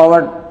come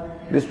forward,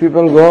 these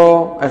people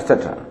go,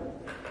 etc.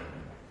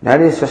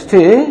 That is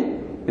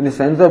Shashti in the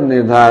sense of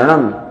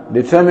Nirdharanam,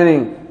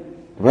 determining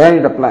where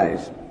it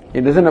applies.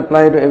 It doesn't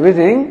apply to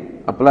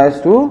everything, applies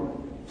to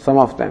some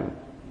of them.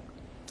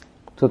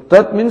 So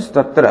tat means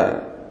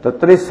tatra.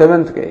 Tatra is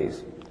seventh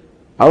case.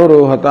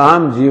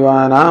 Avarohatam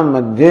jivanam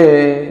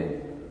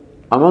madhye.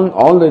 Among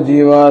all the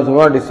jivas who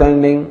are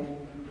descending,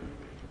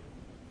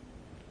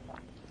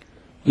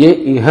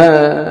 ye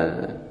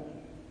iha,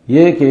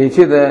 ye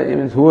kechid,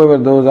 means whoever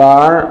those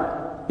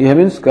are, iha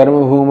means karma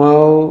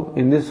bhumau,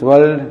 in this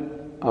world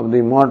of the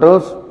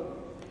immortals,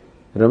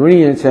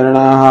 ramaniya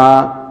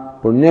charanaha,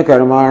 punya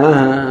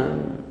karmana.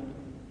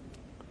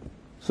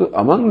 So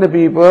among the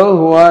people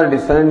who are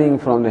descending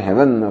from the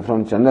heaven,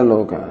 from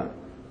Chandaloka,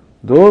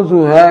 those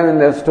who have in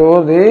their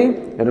store the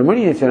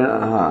ramaniya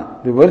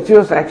charanaha, the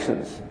virtuous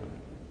actions,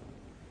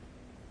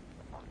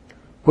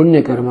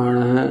 punya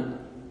karmana,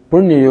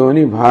 punya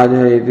yoni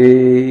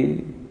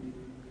bhajayati,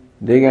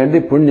 they get the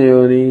punya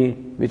yoni,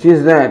 which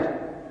is that.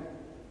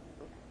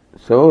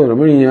 So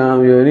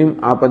ramaniyam yonim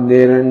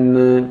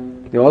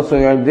apadderan, they also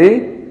get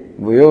the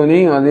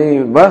yoni or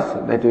the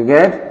birth that you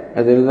get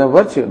as a result of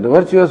virtue. The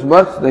virtuous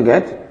births they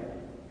get.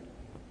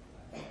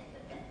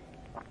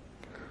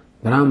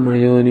 Brahmana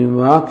yonim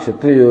va,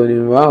 kshatriya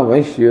yonim va,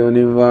 vaishya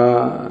yonim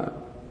va.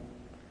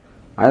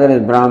 Either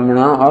as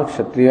Brahmana or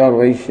Kshatriya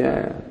or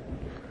Vaishya.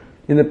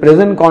 In the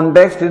present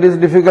context, it is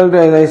difficult to,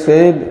 as I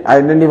said,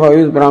 identify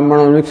who is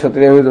Brahmana, who is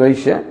Kshatriya, who is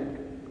Vaishya.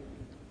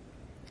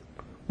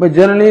 But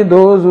generally,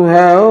 those who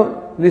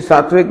have the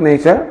sattvic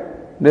nature,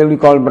 they will be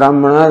called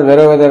Brahmanas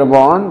wherever they are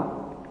born.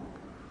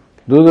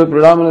 Those who are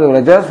predominantly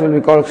Rajas will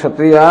be called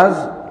Kshatriyas,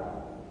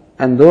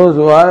 and those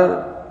who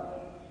are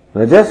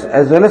Rajas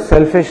as well as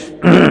selfish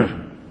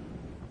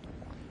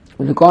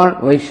will be called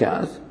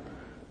Vaishyas,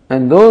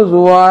 and those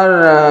who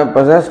are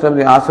possessed of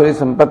the Asuri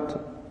Sampat,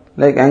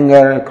 like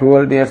anger,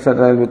 cruelty,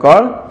 etc., will be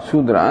called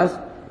Shudras.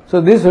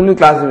 So this is only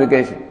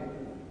classification.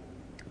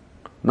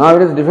 Now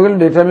it is difficult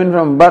to determine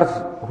from birth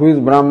who is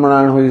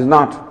Brahmana and who is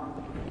not.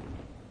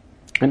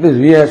 At least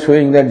we are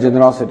showing that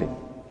generosity.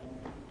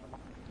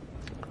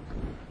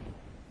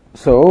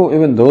 So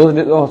even those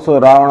days also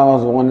Ravana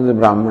was born as a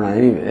Brahmana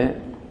anyway,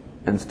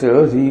 and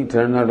still he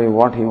turned out to be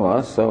what he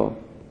was. So,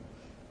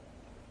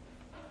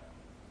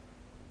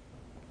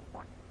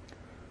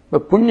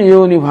 but Punya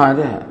Yoni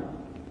Bhaja.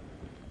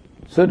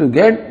 So to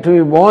get to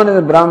be born as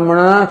a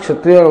Brahmana,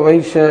 Kshatriya or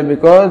Vaishya,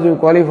 because you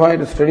qualify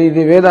to study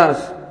the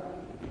Vedas,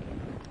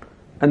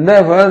 And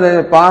therefore there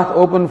is a path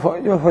open for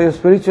your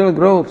spiritual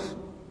growth.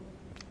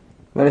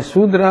 Whereas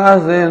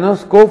Sudras, there is no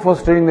scope for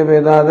studying the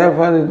Vedas,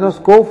 therefore there is no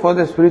scope for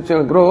the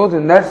spiritual growth.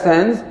 In that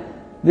sense,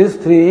 these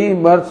three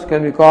births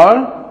can be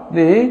called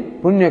the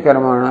Punya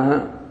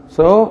Karmana.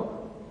 So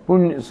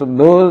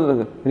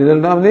those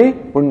result of the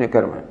Punya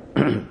Karma.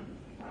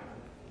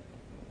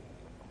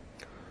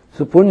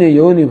 So Punya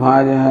Yoni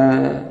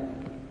Bhaja.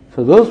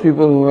 So those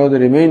people who have the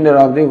remainder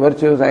of the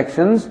virtuous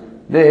actions,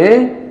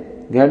 they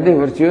get the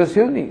virtuous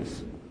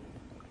yonis.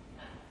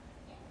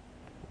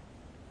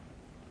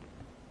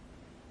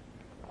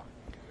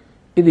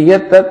 इति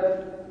यत्तत्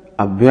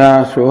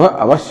अभ्यासोह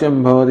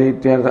अवश्यं भवति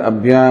इत्यर्थ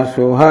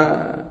अभ्यासोह.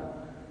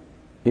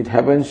 It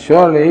happens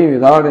surely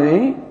without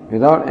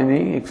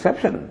any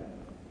exception.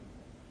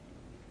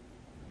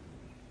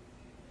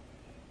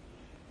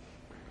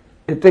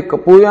 इत्ते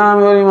कपूयाम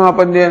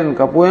योनिमापद्येन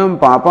कपूयम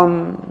पापम.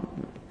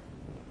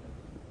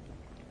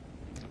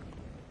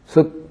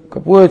 So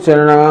kapuya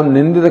charanam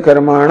nindita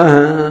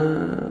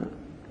karmana.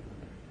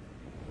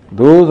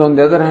 Those on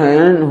the other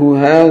hand who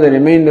have the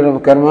remainder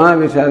of karma,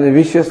 which are the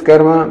vicious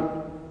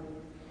karma,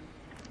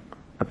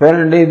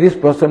 apparently this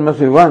person must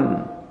be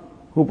one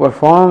who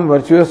performed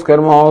virtuous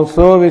karma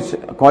also, which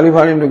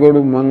qualified him to go to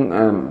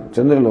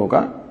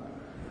Chandraloka.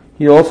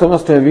 He also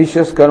must have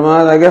vicious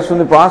karma, I guess, from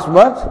the past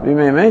births, we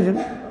may imagine.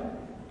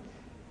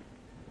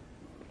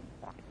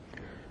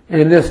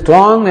 And if they are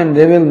strong, then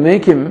they will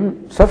make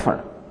him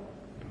suffer.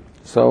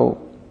 So,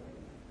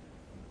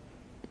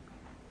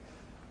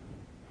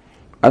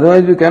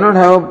 otherwise we cannot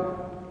have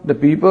the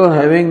people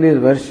having these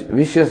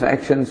vicious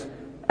actions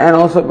and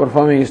also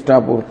performing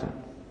Ishtapurta.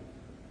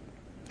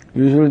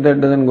 Usually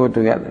that doesn't go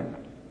together.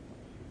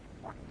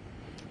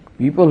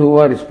 People who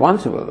are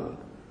responsible,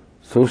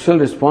 social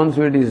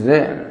responsibility is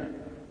there,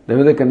 they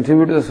will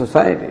contribute to the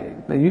society.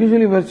 They are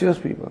usually virtuous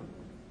people.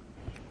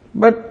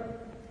 But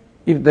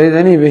if there is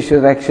any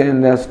vicious action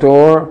in their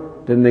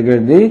store, then they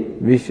get the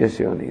vicious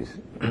yonis.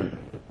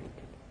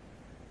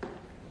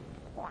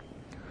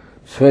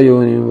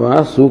 Swayonim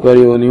va,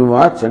 Sukaryonim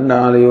va,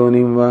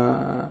 Chandalayonim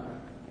va,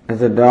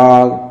 as a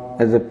dog,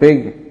 as a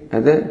pig,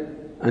 as a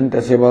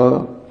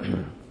untouchable.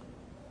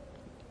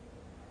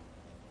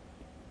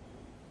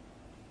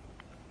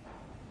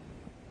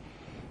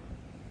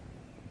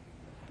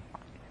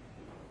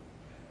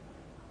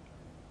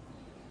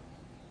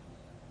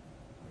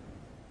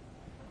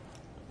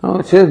 Now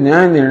it says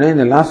Nyaya Nirnaya in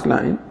the last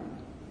line.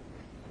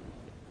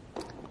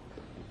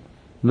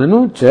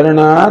 Nanu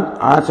charanad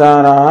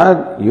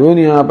acharad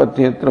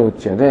yoniapatyetra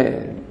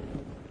uchyate.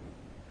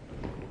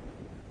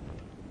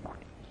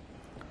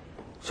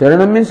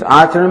 Charanam means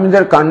acharanam means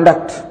their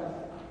conduct.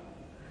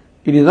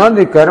 It is not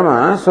the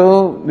karma,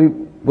 so the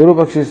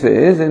Purvapakshi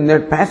says in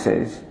that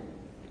passage,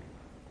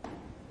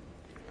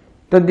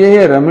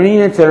 Tadyehe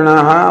ramaniya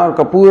charanaha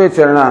or kapuya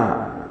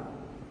charanaha.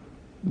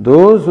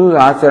 Those whose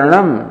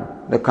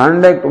acharanam, the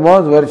conduct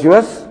was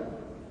virtuous,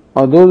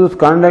 or those whose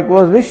conduct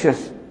was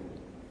vicious.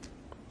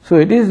 So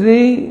it is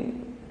the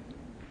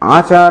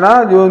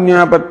achara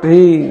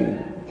yonyapatri.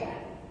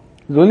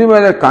 It's only by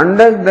the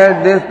conduct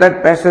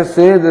that passage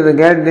says that they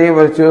get the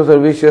virtuous or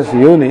vicious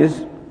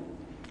yonis.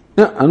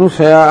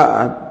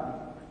 Anushaya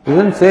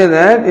doesn't say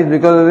that it's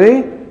because of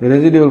the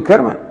residual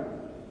karma.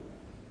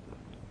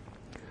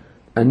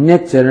 Anya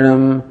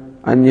charanam,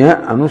 anya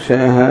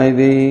anushaya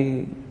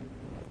iti.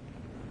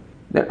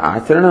 That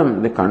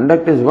acharanam, the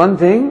conduct is one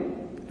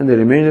thing and the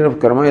remainder of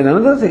karma is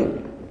another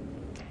thing.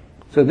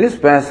 So this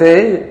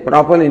passage,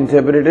 properly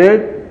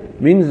interpreted,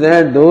 means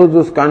that those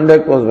whose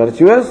conduct was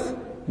virtuous,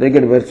 they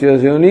get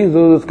virtuous yonis,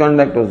 those whose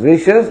conduct was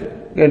vicious,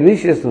 get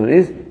vicious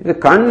yonis. The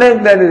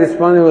conduct that is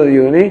responsible for the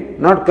yoni,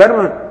 not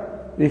karma.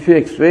 If you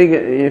explain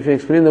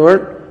the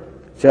word,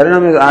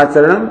 charanam is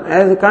acharanam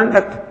as a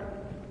conduct.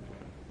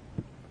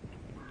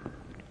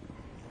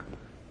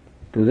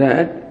 To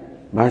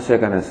that,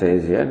 Bhashyakara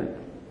says here,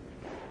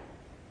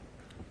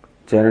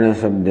 Charana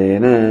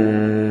Shabdena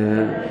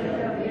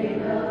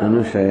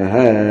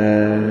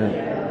Anushayah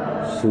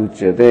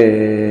Suchyate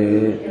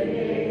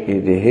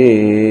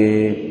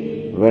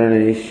Idihi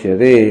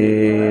Varnayishyate.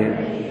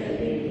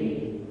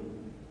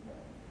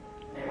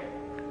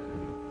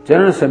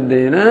 Charana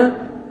Shabdena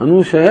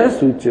Anushaya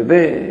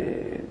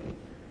Suchyate.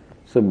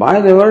 So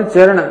by the word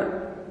Charana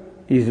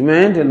is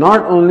meant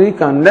not only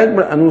conduct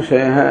but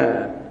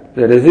Anushaya.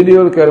 The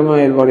residual karma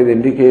is what is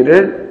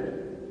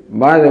indicated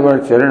by the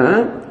word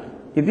Charana.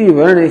 Iti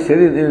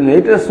Varnayishyate. In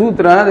later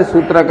sutra, the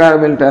sutrakar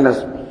will tell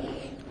us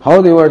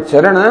how the word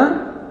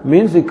charana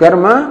means the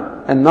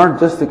karma and not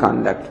just the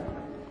conduct.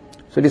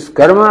 So it is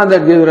karma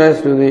that gives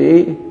rise to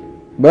the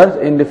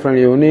birth in different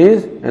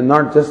yonis and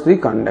not just the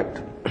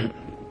conduct.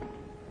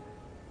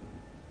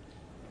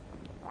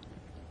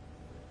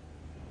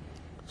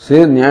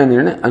 Says Nyaya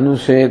Nirnaya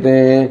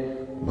Anushayate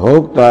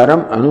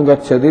Bhoktaram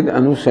Anugacchadid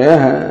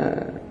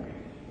Anushayah.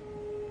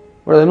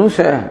 What is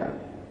Anushayah?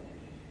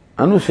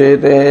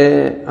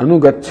 Anushayate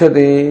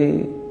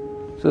Anugacchati.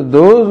 So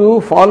those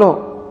who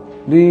follow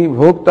the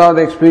bhokta,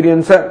 the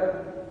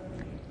experiencer,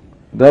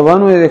 the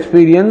one who has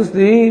experienced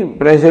the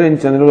pleasure in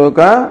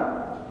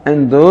Chandraloka,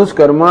 and those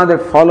karma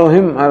that follow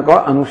him are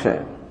called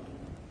anushaya.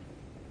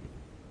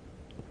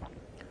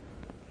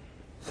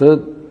 So,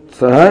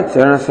 saha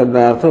charana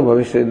sabdartho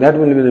bhavishyati. That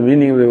will be the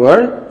meaning of the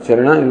word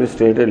charana, will be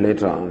stated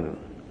later on.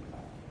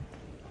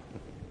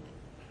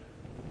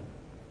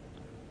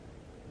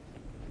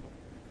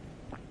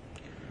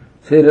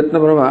 Say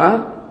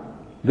Ratnaprabha,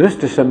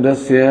 दृष्ट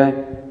शब्दस्य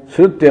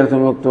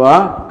श्रुत्यर्थमुक्त्वा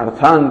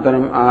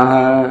अर्थांतरम आह.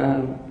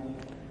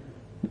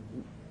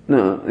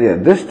 No, yeah,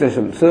 drishta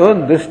shabda. So,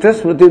 drishta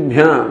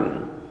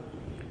smritibhyam.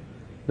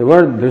 The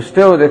word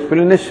drishta was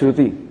explained as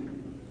shruti.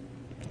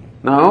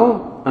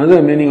 Now,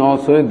 another meaning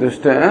also is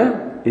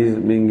drishta is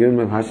being given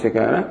by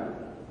Bhashyakara.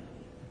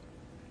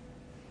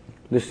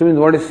 Drishta means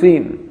what is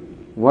seen,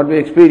 what we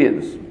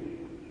experience.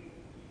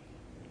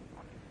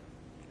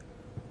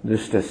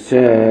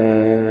 Drishtasya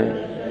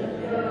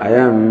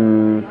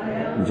ayam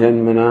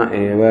janmana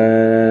eva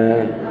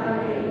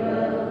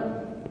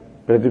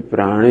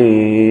pratiprani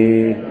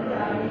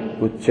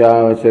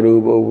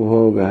उच्चावचरूप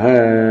उपभोग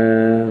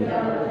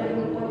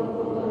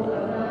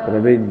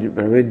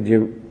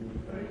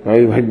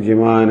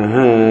प्रविभज्यमान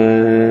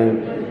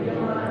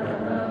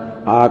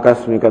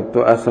आकस्मिकत्व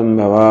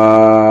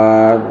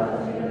असंभवात्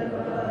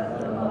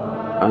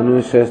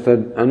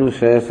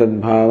अनुशय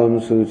सद्भावं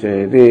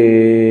सूचयति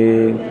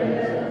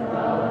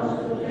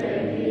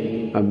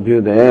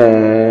अभ्युदय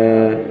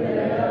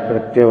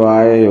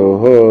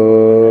प्रत्यवाययोः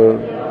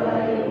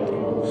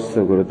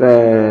सुकृत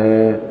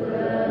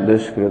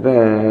दुष्कृत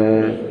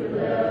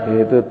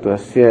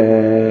हेतुत्वस्य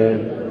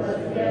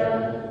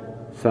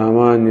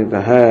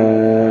सामान्यतः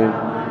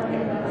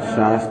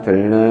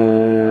शास्त्रेण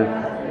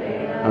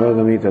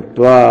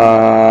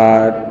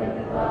अवगमितत्वात्.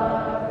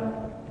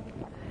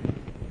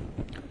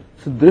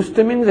 So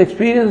drishta means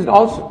experienced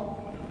also.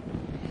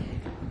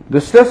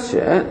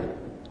 Drishtasya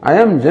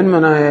ayam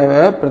janmana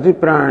eva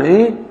pratiprani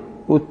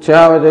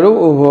uchchavacharu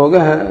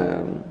ubhogah.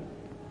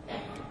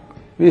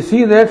 We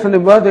see that from the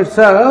birth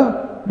itself,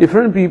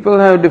 different people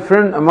have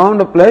different amount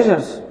of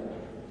pleasures.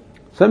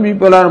 Some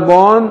people are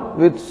born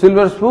with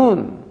silver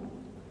spoon,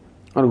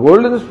 or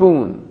golden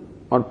spoon,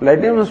 or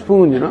platinum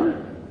spoon,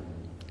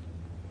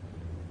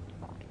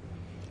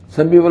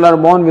 Some people are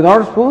born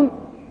without spoon.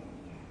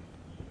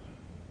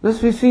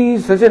 Thus we see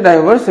such a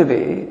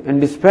diversity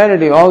and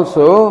disparity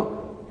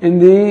also in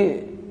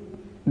the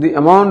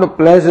amount of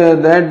pleasure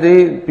that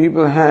the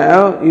people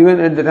have even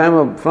at the time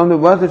of from the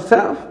birth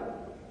itself.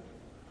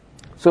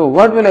 So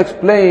what will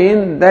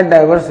explain that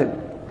diversity?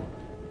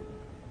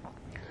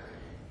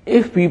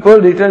 If people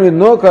return with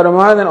no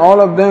karma, then all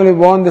of them will be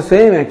born the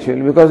same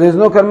actually, because there is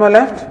no karma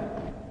left.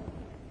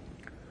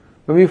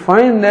 But we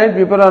find that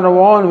people are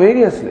born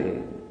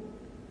variously,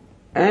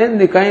 and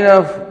the kind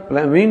of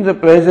means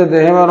of pleasure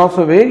they have are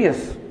also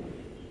various.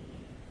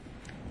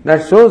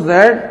 That shows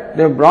that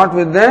they have brought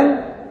with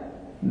them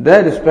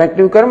their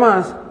respective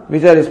karmas,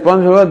 which are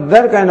responsible for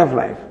their kind of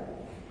life.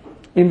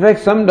 In fact,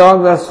 some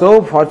dogs are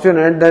so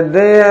fortunate that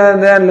they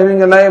are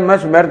living a life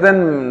much better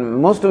than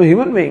most of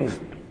human beings.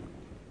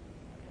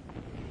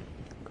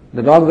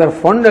 The dogs are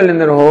fondled in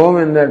their home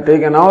and they are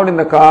taken out in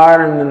the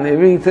car, and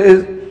everything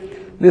says,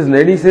 this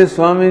lady says,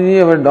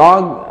 Swamiji, our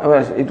dog,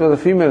 it was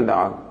a female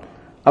dog,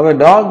 our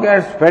dog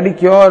gets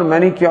pedicure,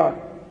 manicure.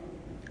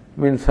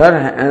 Means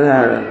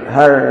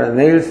her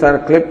nails are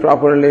clipped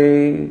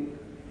properly,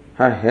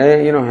 her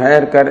hair,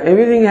 hair cut,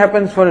 everything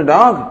happens for a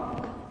dog.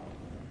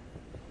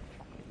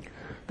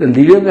 The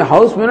leader of the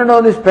house may not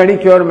know this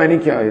pedicure,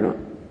 manicure,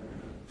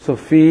 So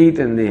feet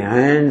and the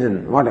hands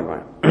and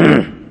whatever.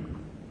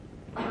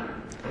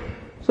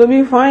 So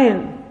we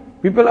find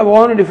people are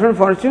born with different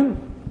fortune.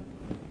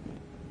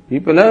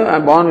 People are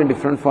born with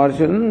different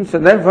fortune. So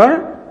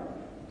therefore,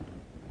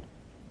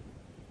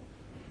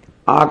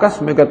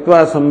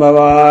 akasmikatva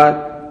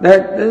sambhavat,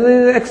 that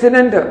is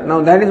accidental.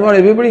 Now that is what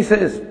everybody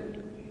says.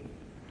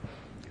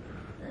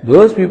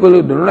 Those people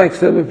who do not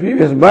accept the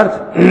previous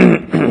birth,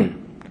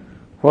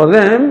 for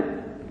them,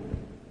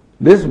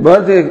 this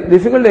birth is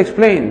difficult to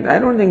explain. I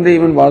don't think they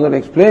even bother to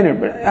explain it,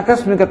 but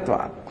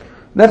akasmikatva.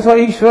 That's what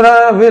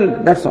Ishvara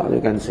will. That's all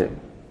you can say.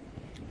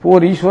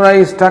 Poor Ishvara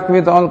is stuck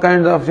with all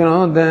kinds of,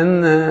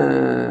 then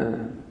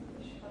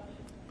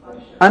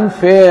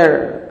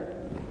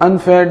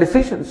unfair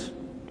decisions.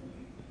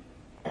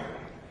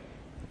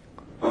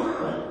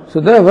 So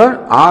therefore,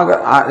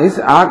 is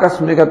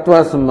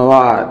akasmikatva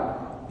sambhavat.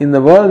 In the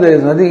world there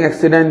is nothing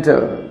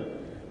accidental.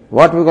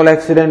 What we call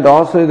accident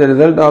also is the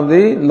result of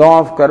the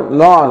law of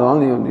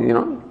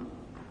karma,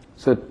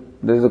 So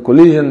there is a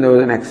collision, there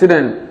was an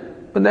accident.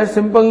 But that's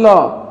simple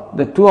law.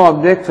 The two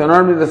objects are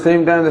not at the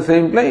same time in the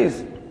same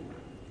place.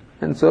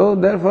 And so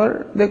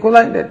therefore they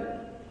collided.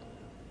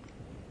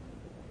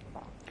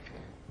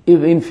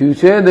 If in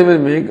future they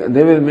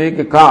will make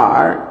a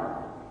car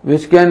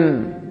which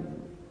can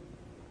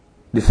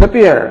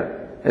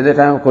disappear at the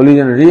time of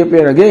collision and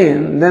reappear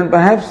again, then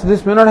perhaps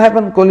this may not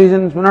happen,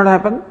 collisions may not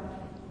happen.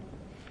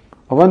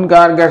 One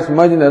car gets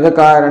merged in the other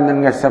car and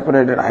then gets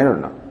separated, I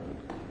don't know.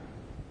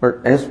 But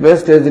as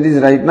best as it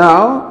is right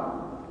now,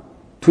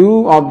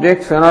 two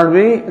objects cannot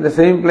be in the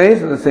same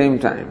place at the same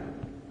time.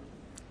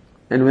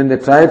 And when they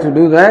try to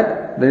do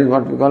that, that is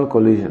what we call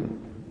collision.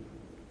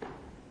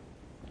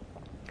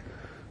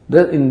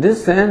 In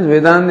this sense,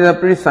 Vedantas are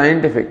pretty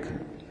scientific,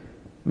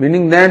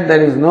 meaning that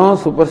there is no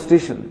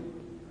superstition.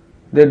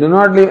 They do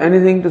not leave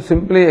anything to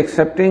simply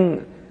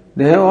accepting.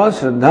 They have all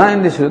Shraddha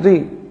in the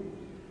Shruti.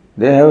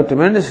 They have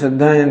tremendous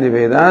Shraddha in the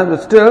Vedas,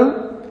 but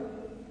still,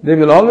 they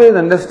will always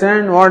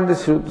understand what the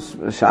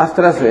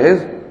Shastra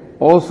says,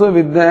 also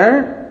with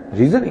their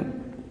reasoning.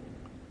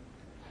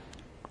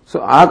 So,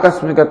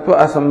 akasmikatva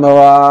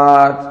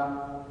asambhavat.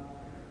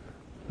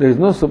 There is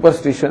no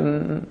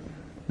superstition,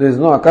 there is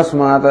no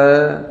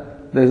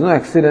akasmata, there is no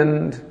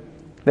accident,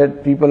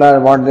 that people are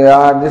what they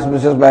are, this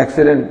is just by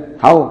accident.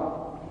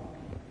 How?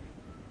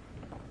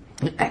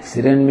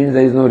 Accident means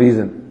there is no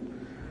reason.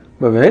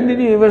 But when did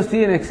you ever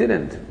see an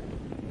accident?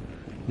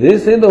 They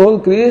say the whole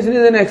creation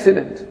is an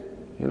accident.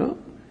 You know,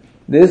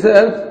 they say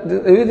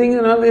everything in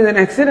earth is an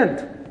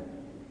accident.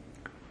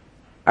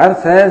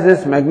 Earth has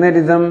this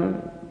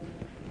magnetism,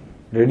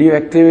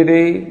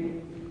 radioactivity,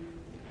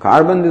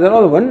 carbon, these are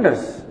all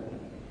wonders.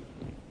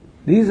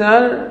 These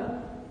are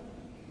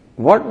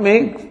what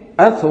makes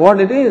earth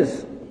what it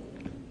is.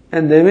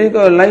 And they make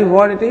our life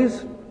what it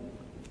is.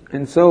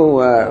 And so,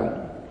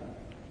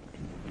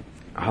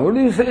 how do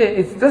you say?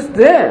 It's just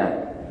there.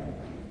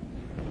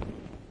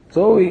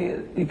 So,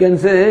 you can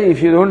say,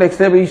 if you don't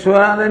accept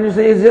Ishvara, then you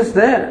say it's just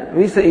there.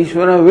 We say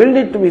Ishvara willed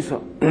it to be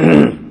so.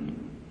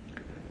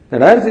 The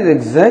earth is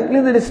exactly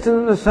the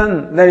distance of the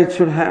sun that it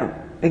should have.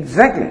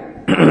 Exactly.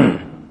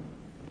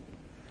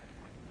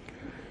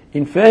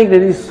 In fact,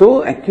 there is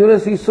so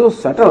accuracy, so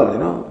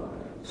subtle,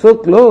 so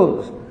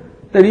close,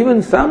 that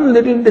even some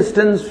little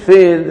distance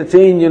phase, the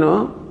change,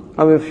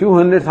 of a few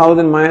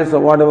 100,000 miles or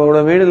whatever would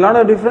have made a lot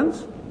of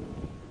difference.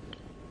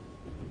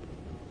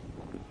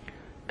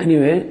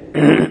 Anyway,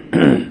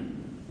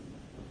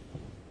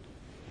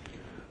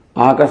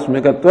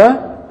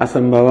 akasmikatva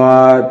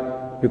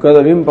asambhavat, because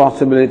of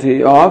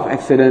impossibility of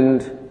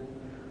accident.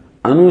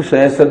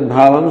 Anushaya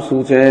sadbhavam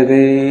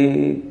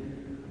suchayati.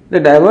 The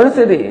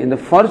diversity in the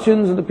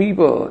fortunes of the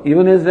people,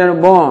 even as they are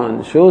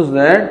born, shows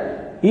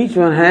that each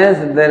one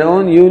has their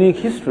own unique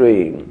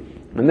history.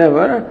 And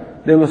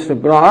therefore, they must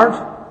have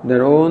brought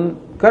their own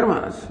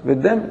karmas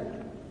with them.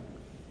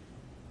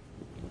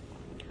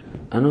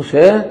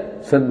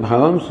 Anushaya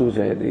sadbhavam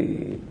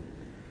suchayati.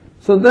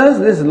 So thus,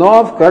 this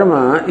law of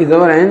karma is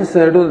our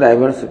answer to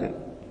diversity.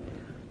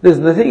 There is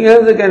nothing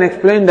else that can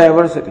explain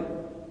diversity.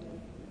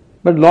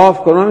 But law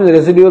of karma is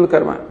residual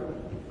karma.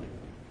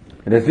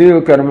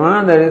 Residual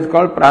karma, that is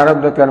called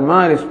prarabdha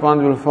karma,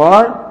 responsible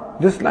for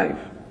this life.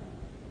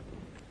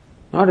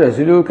 Not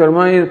residual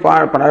karma is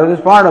prarabdha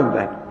is part of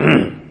that.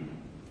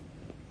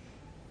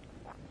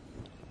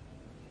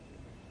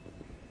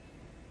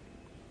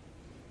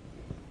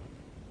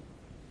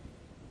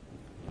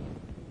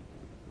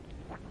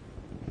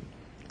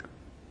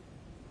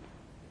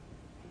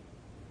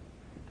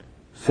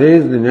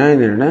 Says the Nyaya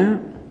Nirnaya,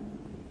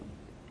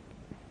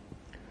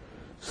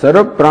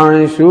 सर्व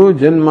प्राणेषु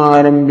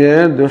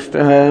जन्मारंभ्य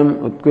दुष्टः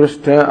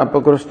उत्कृष्ट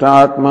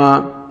अपकृष्टात्मा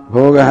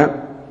भोगः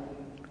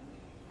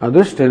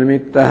अदुष्ट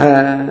निमित्तः.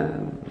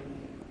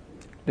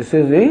 This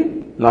is the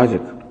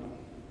logic.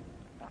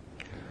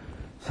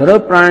 Serve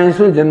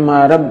प्राणेषु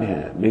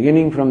जन्मारंभ्य,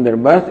 beginning from their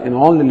birth in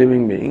all the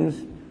living beings,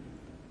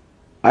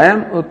 I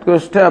am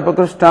उत्कृष्ट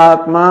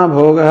अपकृष्टात्मा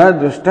भोगः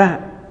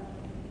दुष्टः.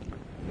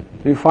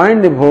 We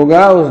find the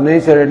bhoga whose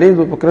nature it is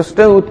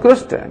upakrishta,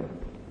 utkrishta,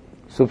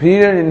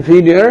 superior,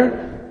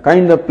 inferior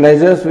kind of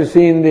pleasures we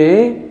see in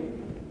the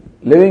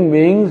living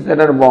beings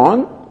that are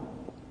born.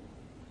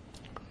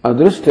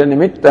 Adrushta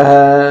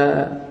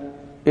nimitta,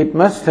 it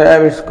must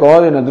have its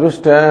cause in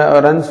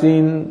adrushta or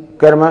unseen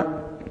karma.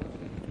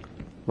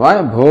 Why?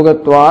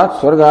 Bhogatvat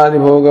swargadi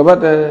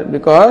bhogavat,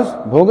 because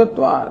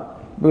bhogatvat,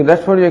 because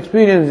that's what you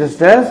experience, just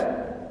as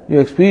you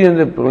experience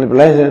the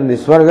pleasure in the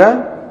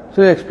swarga,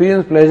 so you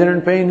experience pleasure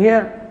and pain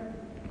here.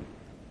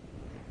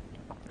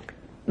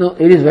 No,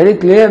 it is very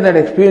clear that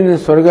experience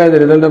in Swarga is the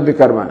result of the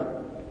karma.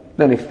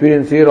 Then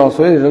experience here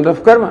also is the result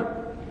of karma.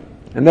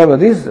 And therefore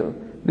this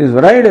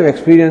variety of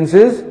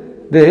experiences,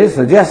 they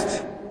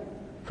suggest,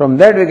 from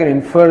that we can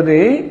infer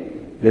the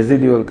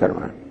residual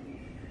karma.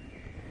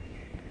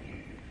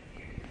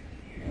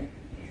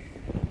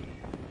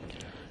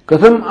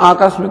 Katham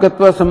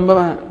akasmikatva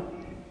sambhava.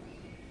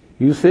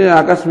 You say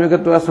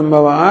akasmikatva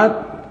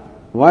sambhavat,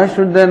 why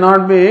should there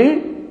not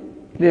be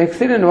the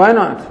accident? Why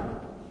not?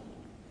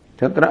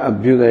 Tatra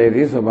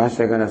abhyudayati, so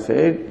Bhashyakara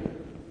said,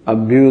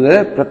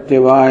 abhyudaya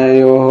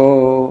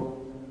pratyavayayoho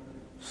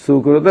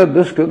sukruta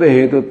dushkruta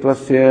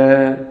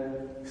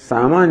hetutvasya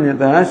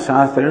samanyatah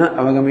shastrena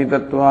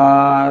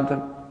avagamitatvat.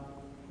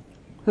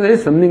 So there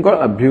is something called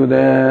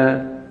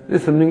abhyudaya, there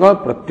is something called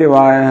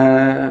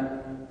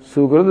pratyavaya,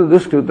 sukruta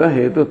dushkruta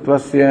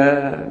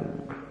hetutvasya.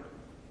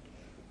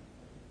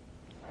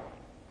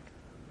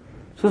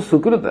 So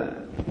sukruta,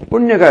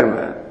 punya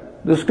karma,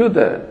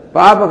 dushkruta,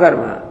 papa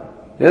karma,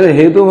 there is a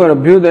hetu for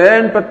abhyudaya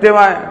and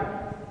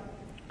pratyavaya.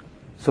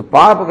 So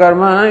papa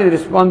karma is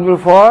responsible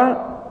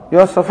for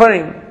your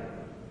suffering.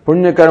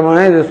 Punya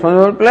karma is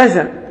responsible for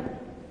pleasure.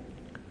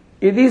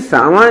 Iti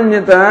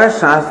samanyata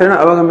shastrana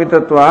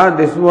avagamitatva,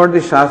 this is what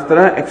the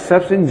Shastra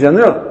accepts in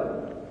general.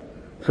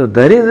 So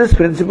there is this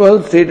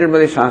principle stated by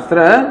the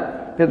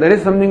Shastra that there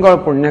is something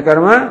called punya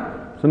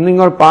karma, something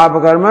called papa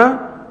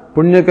karma.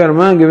 Punya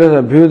karma gives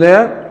us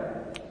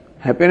abhyudaya,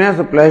 happiness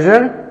or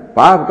pleasure.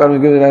 Papa karma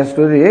gives rise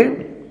to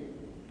the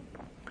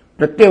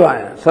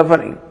pratyavaya,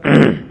 suffering.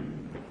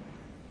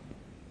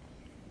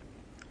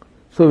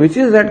 So which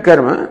is that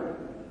karma?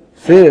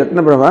 Say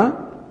Ratnaprabha,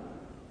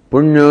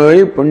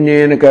 punyoi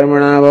punyena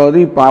karmana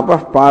bhavati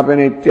papah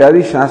papena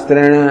ityadi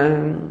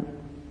shastrena.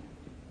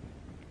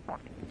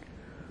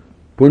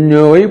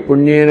 Punyoi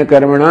punyena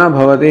karmana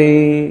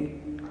bhavati.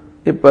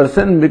 A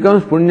person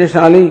becomes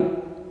punyashali.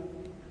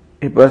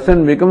 A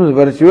person becomes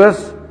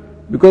virtuous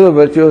because of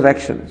virtuous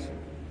actions.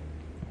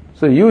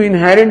 So you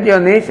inherit your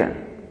nature.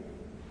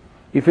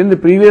 If in the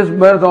previous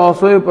birth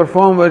also you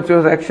perform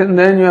virtuous action,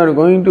 then you are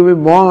going to be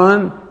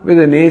born with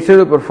a nature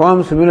to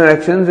perform similar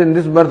actions in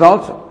this birth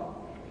also.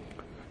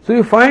 So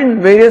you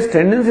find various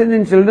tendencies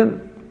in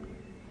children.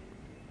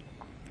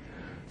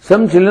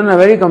 Some children are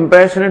very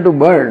compassionate to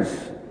birds.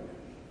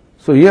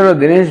 So here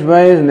Dinesh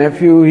Bhai's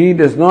nephew, he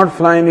does not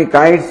fly any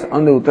kites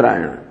on the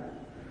Uttarayana.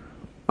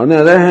 On the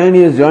other hand,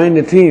 he has joined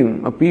a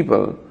team of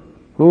people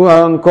who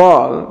are on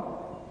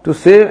call to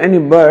save any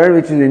bird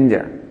which is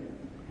injured.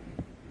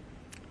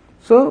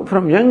 So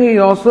from young age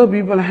also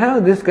people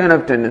have this kind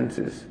of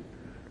tendencies.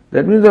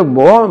 That means they have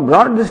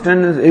brought this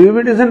tendency.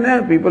 Everybody isn't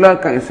there. People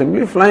are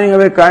simply flying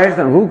away kites,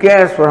 and who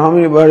cares for how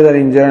many birds are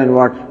injured and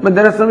what. But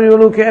there are some people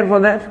who care for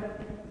that.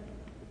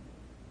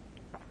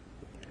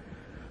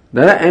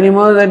 There are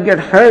animals that get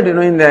hurt,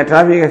 in the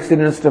traffic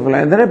accidents, stuff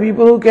like that. There are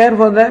people who care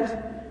for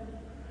that.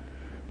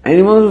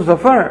 Animals who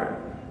suffer.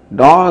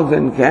 Dogs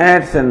and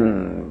cats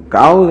and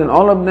cows and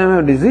all of them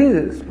have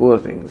diseases, poor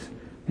things.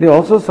 They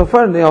also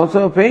suffer, they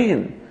also have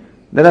pain.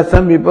 There are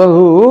some people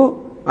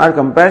who are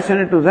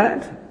compassionate to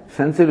that,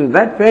 sensitive to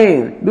that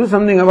pain, do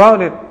something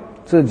about it.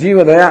 So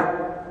Jiva Daya.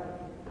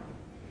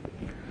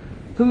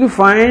 So you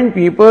find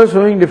people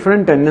showing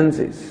different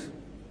tendencies.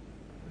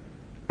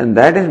 And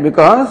that is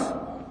because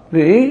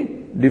the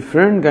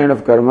different kind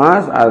of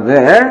karmas are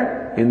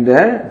there in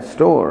their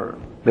store.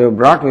 They have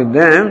brought with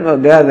them, or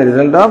they are the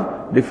result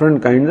of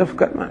different kinds of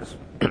karmas.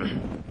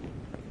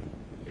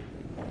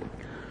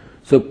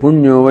 So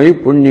punyo vai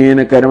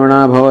punyena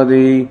karmana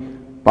bhavati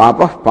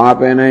papah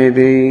papena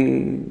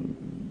iti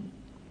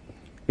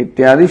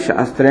ityadi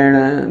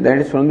shastrena. That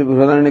is from the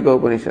Brihadaranyaka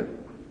Upanishad.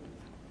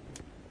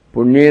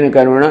 Punyena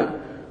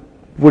karmana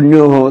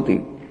punyo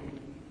bhavati.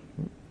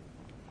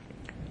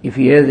 If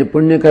he has a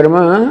punya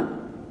karma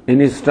in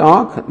his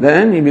stock,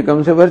 then he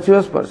becomes a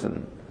virtuous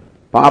person.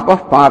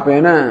 Papah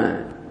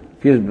papena.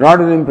 If he has brought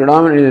with him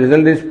predominantly, the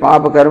result is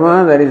papa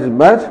karma, that is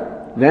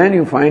birth, then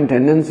you find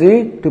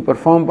tendency to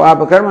perform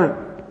papa karma.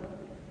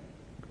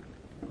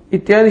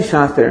 Ityadi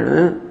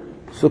shastrena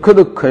sukha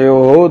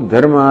dukkhayo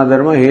dharma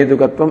dharma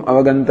hetukatvam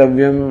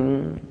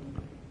avagantavyam.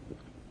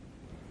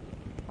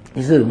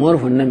 This is more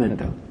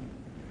fundamental.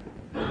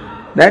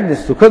 That the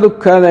sukha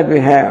dukkha that we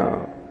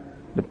have,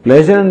 the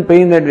pleasure and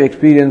pain that we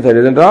experience are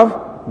a result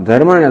of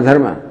dharma and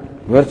adharma,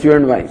 virtue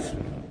and vice.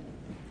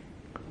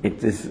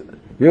 It is,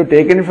 we have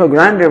taken it for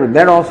granted, but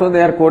that also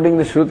they are quoting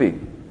the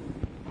Shruti.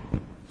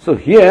 So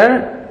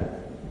here,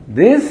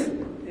 this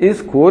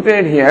is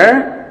quoted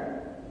here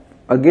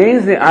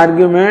against the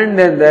argument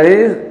that there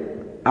is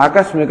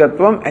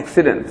akasmikatvam,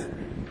 accident.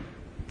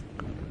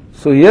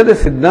 So here the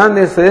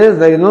Siddhanta says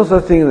there is no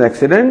such thing as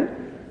accident.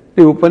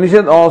 The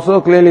Upanishad also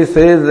clearly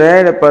says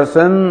that a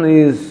person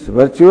is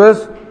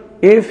virtuous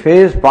if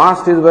his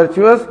past is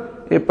virtuous,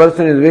 a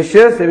person is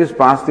vicious if his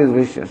past is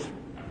vicious.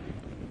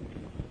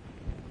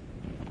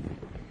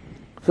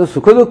 So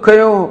sukha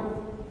dukkhayo,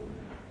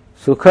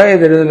 sukha is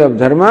the result of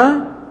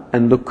dharma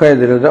and dukkha is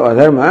the result of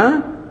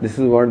adharma. This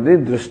is what the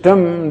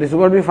drishtam, this is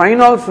what we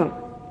find also.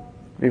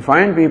 We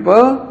find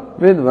people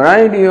with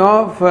variety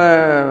of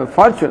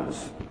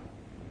fortunes.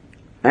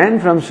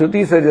 And from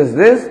Shruti such as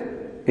this,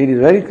 it is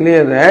very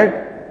clear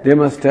that they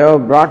must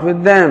have brought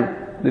with them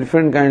the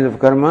different kinds of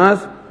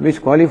karmas which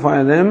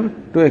qualify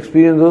them to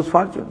experience those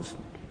fortunes.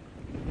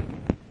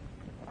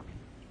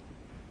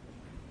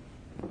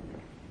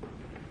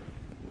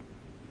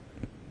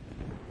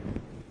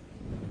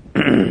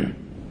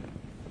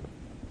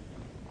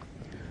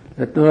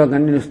 Ratnavara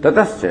continues,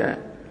 tatascha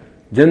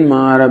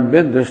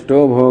janmarabhya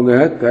drashto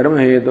bhoga karma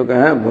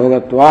hetukah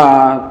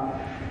bhogatvat.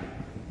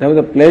 There was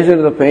the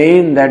pleasure, the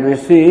pain that we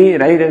see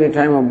right at the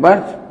time of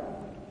birth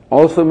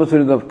also must be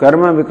of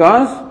karma,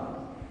 because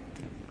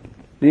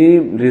the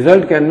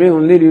result can be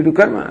only due to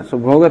karma. So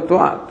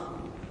bhogatvat,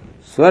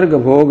 swarga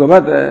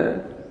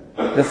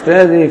bhogavat, just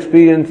as the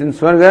experience in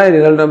swarga is the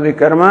result of the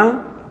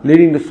karma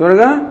leading to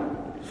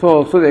swarga, so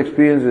also the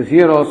experiences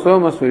here also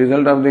must be the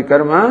result of the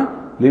karma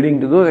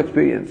leading to those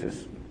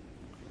experiences.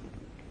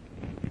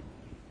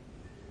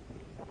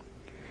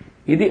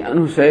 Iti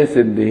anusaya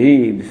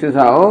siddhi. This is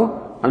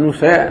how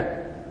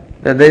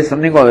anusaya, that there is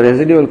something called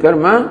residual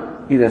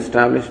karma, is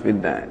established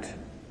with that.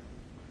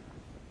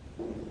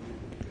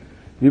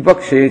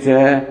 विपक्षे च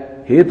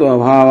हेतु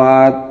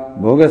अभावात्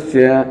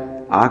भोगस्य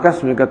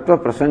आकस्मिकत्व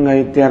प्रसंग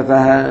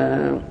इत्यर्थः.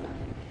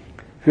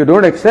 If you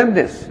don't accept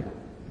this,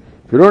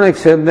 if you don't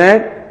accept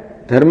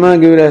that dharma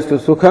gives rise to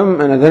sukham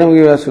and adharma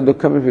gives rise to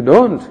dukkham, if you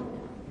don't,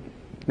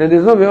 then there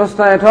is no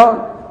vyavastha at all.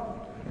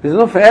 There is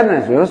no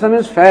fairness. Vyavastha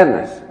means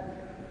fairness.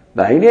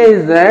 The idea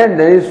is that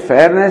there is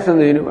fairness in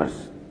the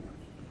universe.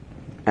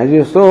 As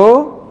you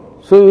sow,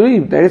 so you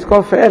reap. That is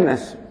called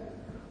fairness.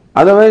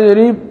 Otherwise you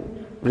reap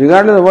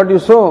regardless of what you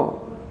sow,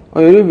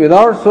 or you reap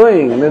without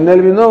sowing, then there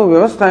will be no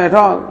vyavastha at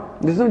all.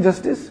 There is no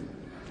justice.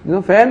 There is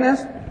no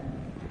fairness.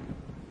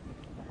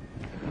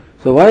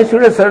 So why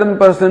should a certain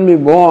person be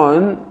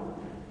born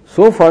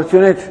so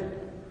fortunate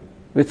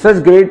with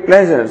such great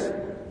pleasures?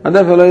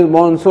 Other fellow is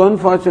born so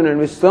unfortunate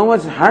with so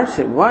much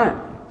hardship. Why?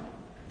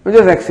 It's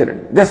just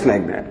accident, just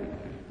like that.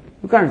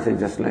 You can't say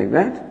just like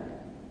that.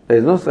 There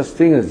is no such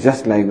thing as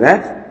just like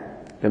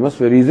that. There must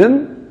be a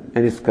reason,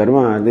 and his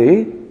karma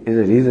adi is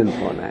a reason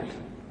for that.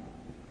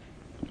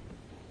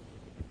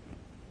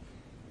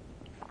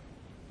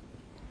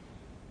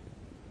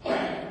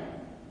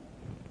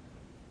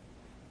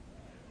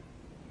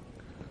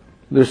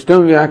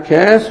 Drishtam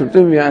vyakhya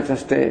srutim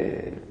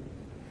vyachaste.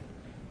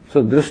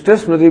 So drishta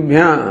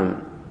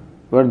smritibhyam,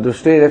 what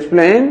drishta is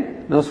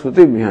explained, now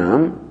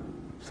smritibhyam.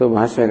 So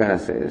Bhashyakara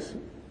says,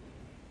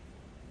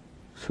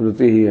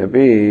 Shruti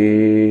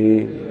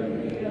api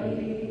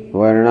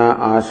varna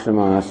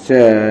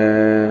ashramascha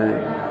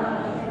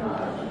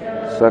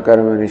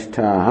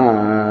swakarmanishtaha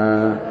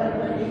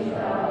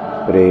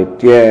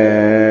pretya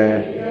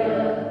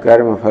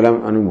karma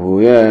phalam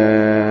anubhuya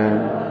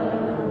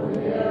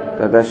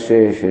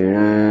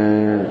tatasheshena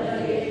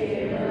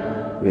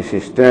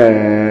vishishta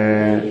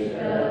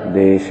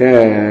desha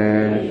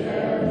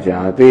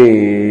jati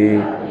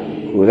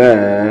kula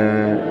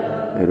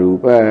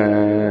रूपा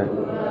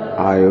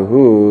आयुः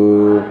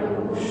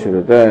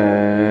श्रुता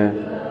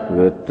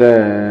वृत्ता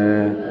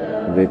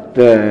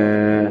वित्ता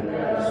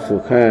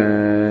सुखा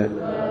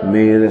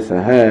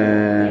मेधसः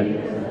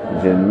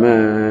जन्म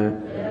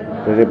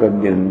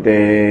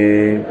प्रतिपद्यन्ते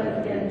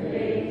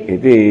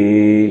इति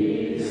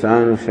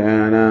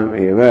सानुशयानाम्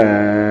एव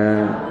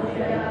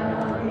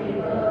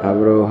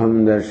अवरोहं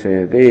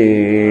दर्शयति.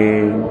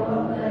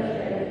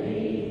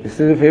 This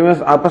is the famous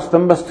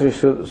Apastamba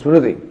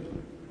Smriti.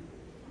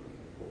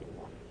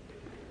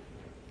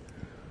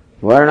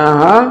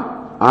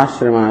 Varnaha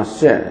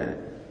ashramasya.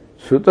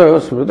 Sruto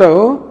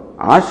smruto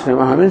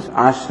ashramaha means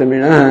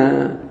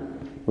ashramina.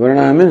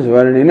 Varnaha means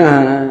varnina.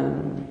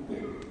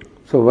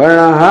 So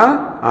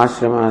varnaha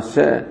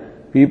ashramasya.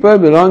 People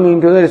belonging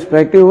to the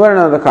respective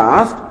varna of the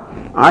caste.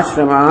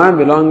 Ashramaha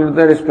belonging to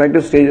the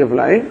respective stage of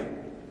life.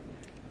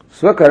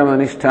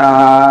 Swakarmanishta.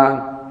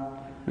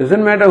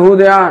 Doesn't matter who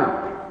they are.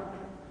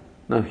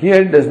 Now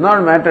here it does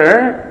not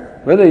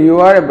matter whether you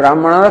are a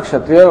Brahmana,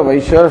 Kshatriya,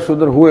 Vaishya,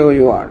 Shudra, whoever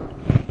you are.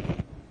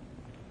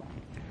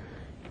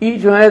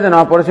 Each one has an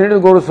opportunity to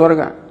go to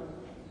Swarga.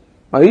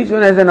 Or each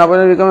one has an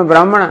opportunity to become a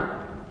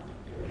Brahmana.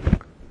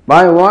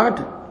 By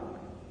what?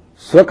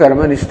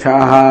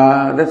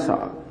 Swakarmanishtaha. That's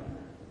all.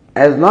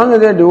 As long as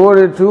they are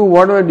devoted to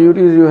whatever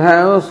duties you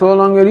have, so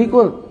long you are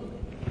equal.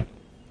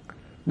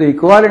 The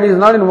equality is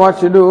not in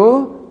what you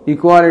do,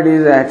 equality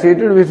is the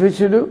attitude with which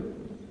you do.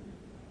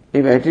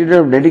 If attitude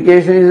of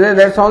dedication is there,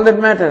 that's all that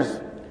matters.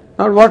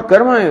 Not what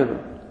karma you do.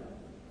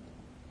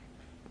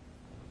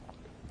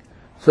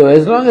 So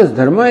as long as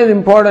dharma is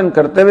important,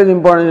 kartavya is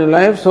important in your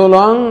life, so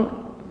long,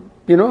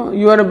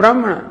 you are a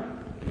Brahmana.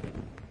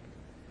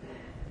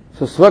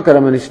 So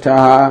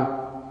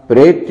swakarmanishtaha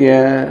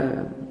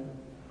pretya,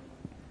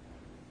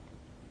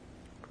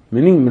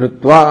 meaning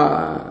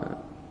mritva,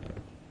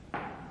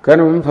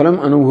 karma phalam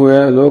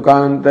anubhuya,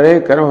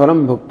 lokantare karma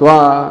phalam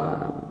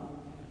bhuktva.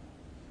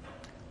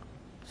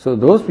 So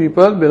those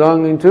people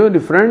belonging to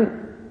different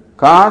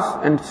castes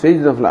and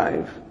stages of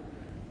life,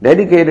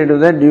 dedicated to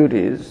their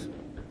duties,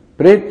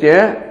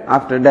 pretya,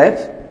 after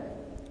death,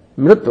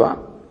 mritva,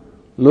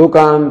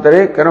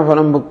 lokantare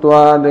karmaphalam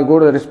bhuktva, they go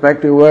to the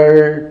respective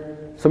world,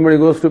 somebody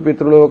goes to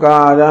Pitraloka,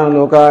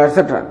 Ajanaloka,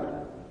 etc.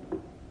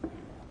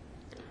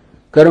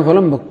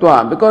 Karmaphalam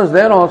bhuktva, because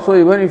there also,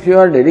 even if you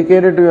are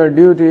dedicated to your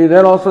duty,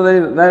 there also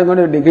there are going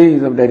to be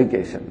degrees of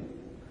dedication.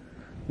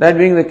 That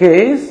being the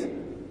case,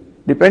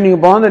 depending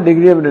upon the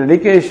degree of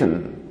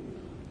dedication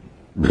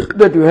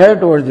that you have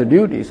towards the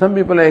duty, some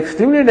people are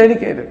extremely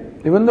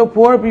dedicated, even though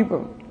poor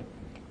people.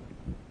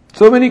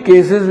 So many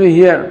cases we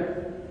hear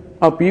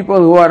of people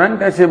who are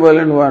untouchable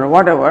and who are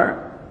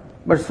whatever,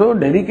 but so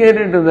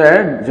dedicated to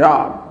their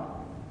job.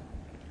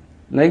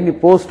 Like the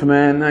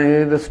postman, I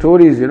hear the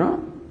stories,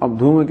 of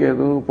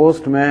Dhumaketu,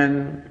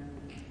 postman,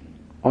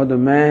 or the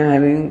man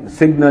having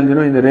signal,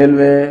 in the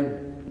railway.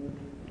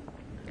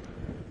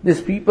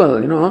 These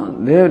people,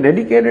 they have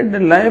dedicated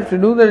their life to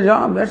do their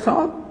job, that's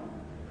all.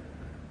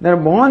 They are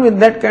born with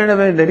that kind of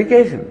a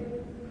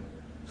dedication.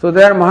 So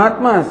they are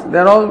Mahatmas, they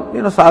are all,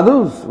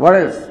 sadhus, what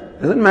else?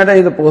 Doesn't matter, he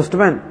is a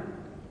postman.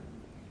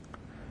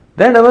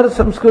 That our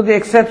Samskriti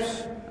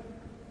accepts,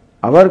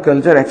 our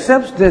culture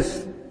accepts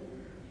this.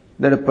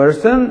 that a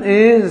person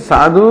is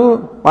sadhu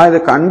by the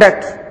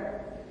conduct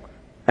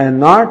and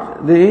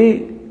not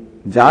the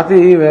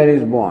jati where he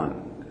is born.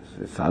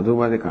 Sadhu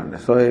by the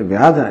conduct. So a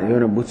Vyadha,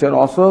 even a butcher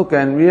also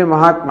can be a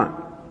Mahatma.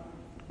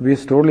 He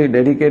is totally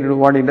dedicated to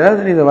what he does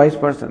and he is a wise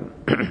person.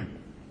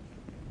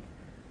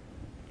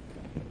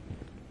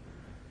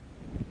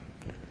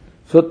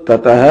 So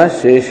tatah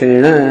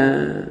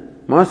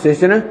sheshena,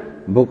 sheshena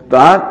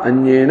bhuktat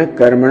anyena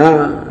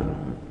karmana.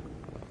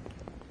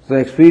 So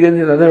experience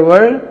in the other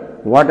world,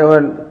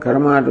 whatever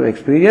karma to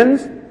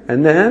experience,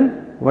 and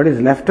then what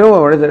is left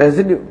over, what is the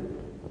residue.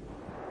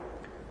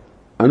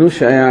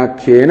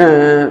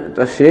 Anushayakhyena,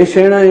 the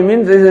sheshena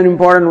means this is an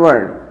important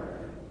word.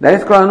 That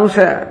is called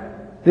anushaya,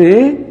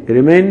 the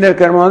remainder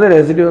karma or the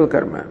residual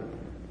karma.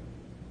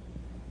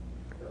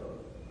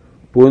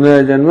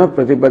 Punarjanma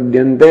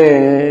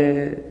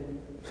pratipadyante.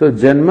 So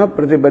janma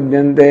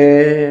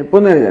pratipadyante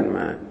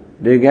punarjanma.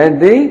 They get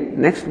the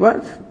next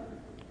birth.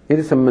 It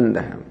is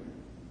sambandha.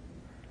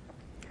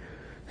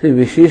 See,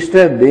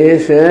 Vishishta,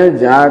 Desha,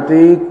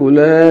 Jati,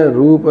 Kula,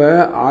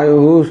 Rupa,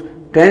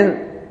 Ayuhu,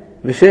 10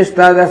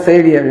 Vishishtas are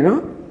said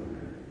here,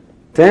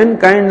 10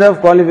 kinds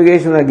of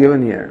qualifications are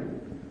given here.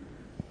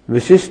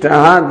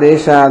 Vishishtaha,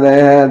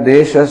 Deshadaya,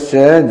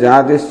 Deshascha,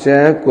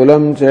 Jatischa,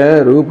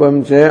 Kulamcha,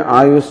 Rupamcha,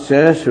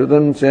 Ayuscha,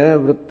 Shrutamcha,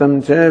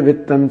 Vrittamcha,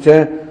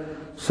 Vittamcha,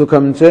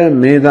 Sukhamcha,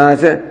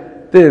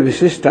 Medacha, Te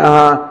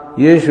Vishishtaha,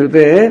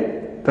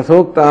 Yeshute,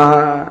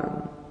 Tathoktaha.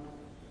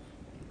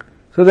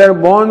 So they are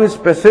born with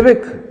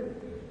specific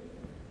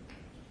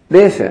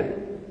desha.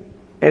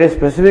 At a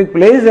specific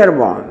place they are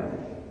born.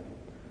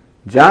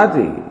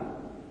 Jati,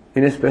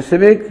 in a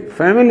specific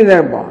family they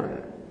are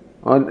born.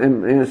 Or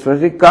in a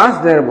specific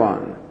caste they are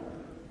born.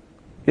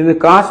 In the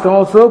caste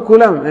also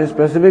kulam, in a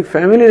specific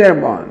family they are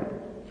born.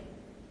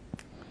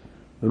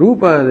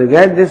 Rupa, they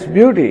get this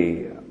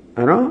beauty,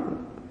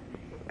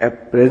 a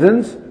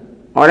presence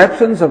or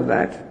absence of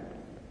that.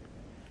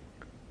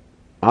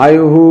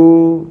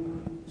 Ayuhu,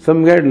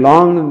 some get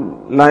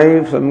long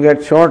life, some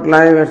get short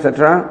life,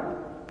 etc.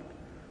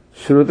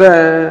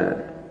 Shruta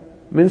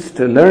means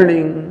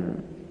learning.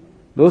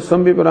 Though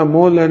some people are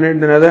more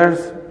learned than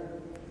others.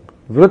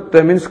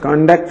 Vritta means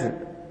conduct.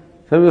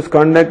 Some people's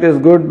conduct is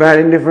good, bad,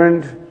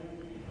 indifferent.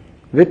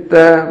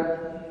 Vitta,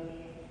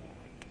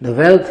 the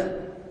wealth.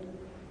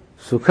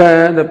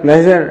 Sukha, the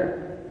pleasure.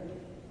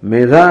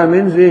 Medha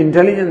means the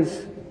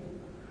intelligence.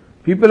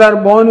 People are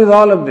born with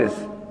all of this.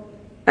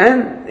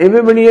 And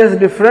everybody has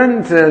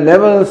different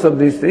levels of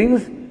these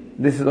things.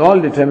 This is all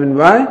determined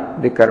by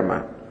the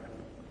karma.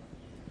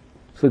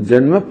 So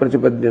janma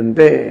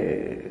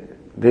pratipadyante.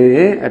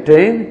 They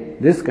attain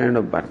this kind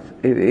of birth.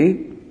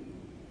 Iti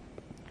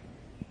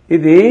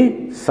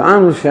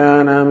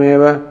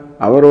sanushanameva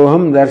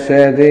avaroham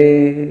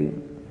darshayate.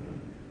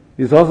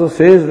 This also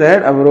says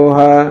that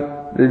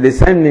avaroha, the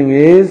descending,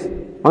 is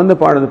on the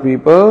part of the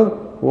people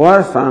who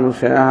are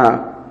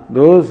sanushayaha,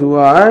 those who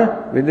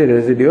are with the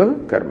residual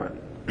karma.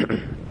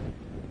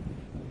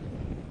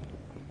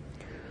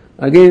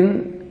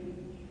 Again,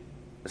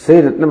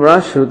 say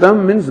Ratnapara,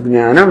 Shrutam means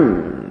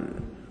Jnanam.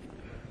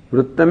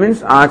 Vritta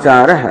means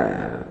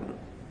Achara.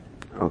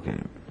 Okay.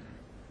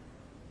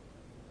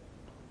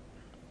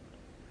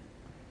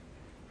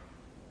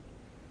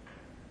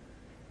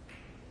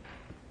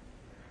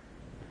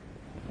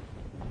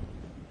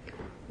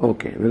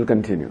 Okay, we'll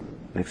continue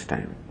next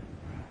time.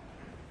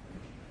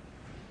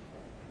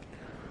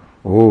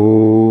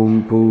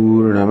 Om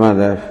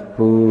Purnamadah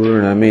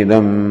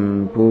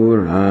Purnamidam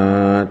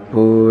Purnat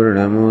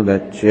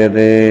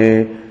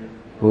Purnamudachyate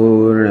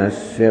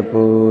Purnasya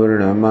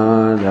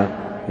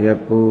Purnamadaya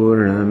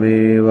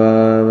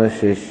Purnameva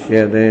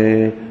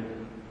Vashishyate.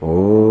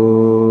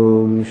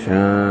 Om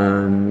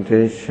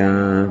Shanti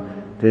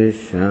Shanti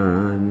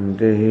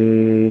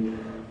Shanti.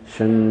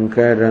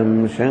 Shankaram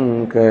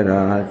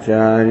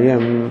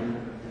Shankaracharyam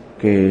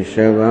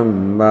Keshavam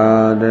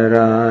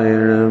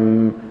Badarayanam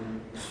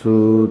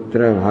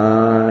Sutra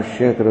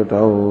Bhashya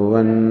Krutau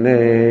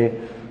Vande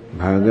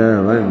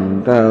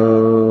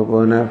Bhagavantau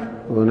Punah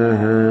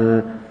Punaha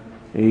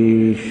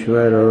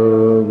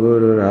Ishvaro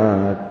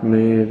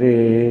Gururatmeti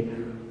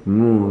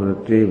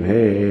Murti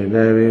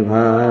Bheda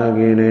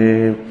Vibhagine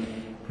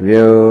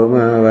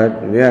Vyomavat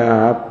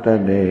Vyapta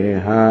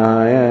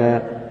Dehaya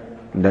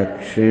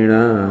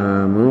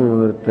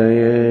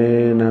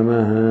Dakshinamurtaye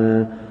Namaha.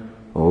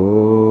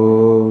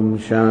 Om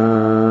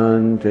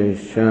Shanti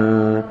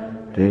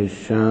Shanti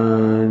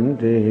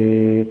Shanti.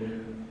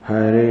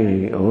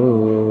 Hari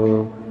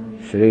Om.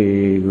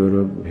 Shri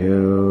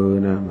Gurubhyo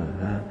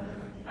Namaha.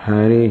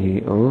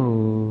 Hari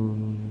Om.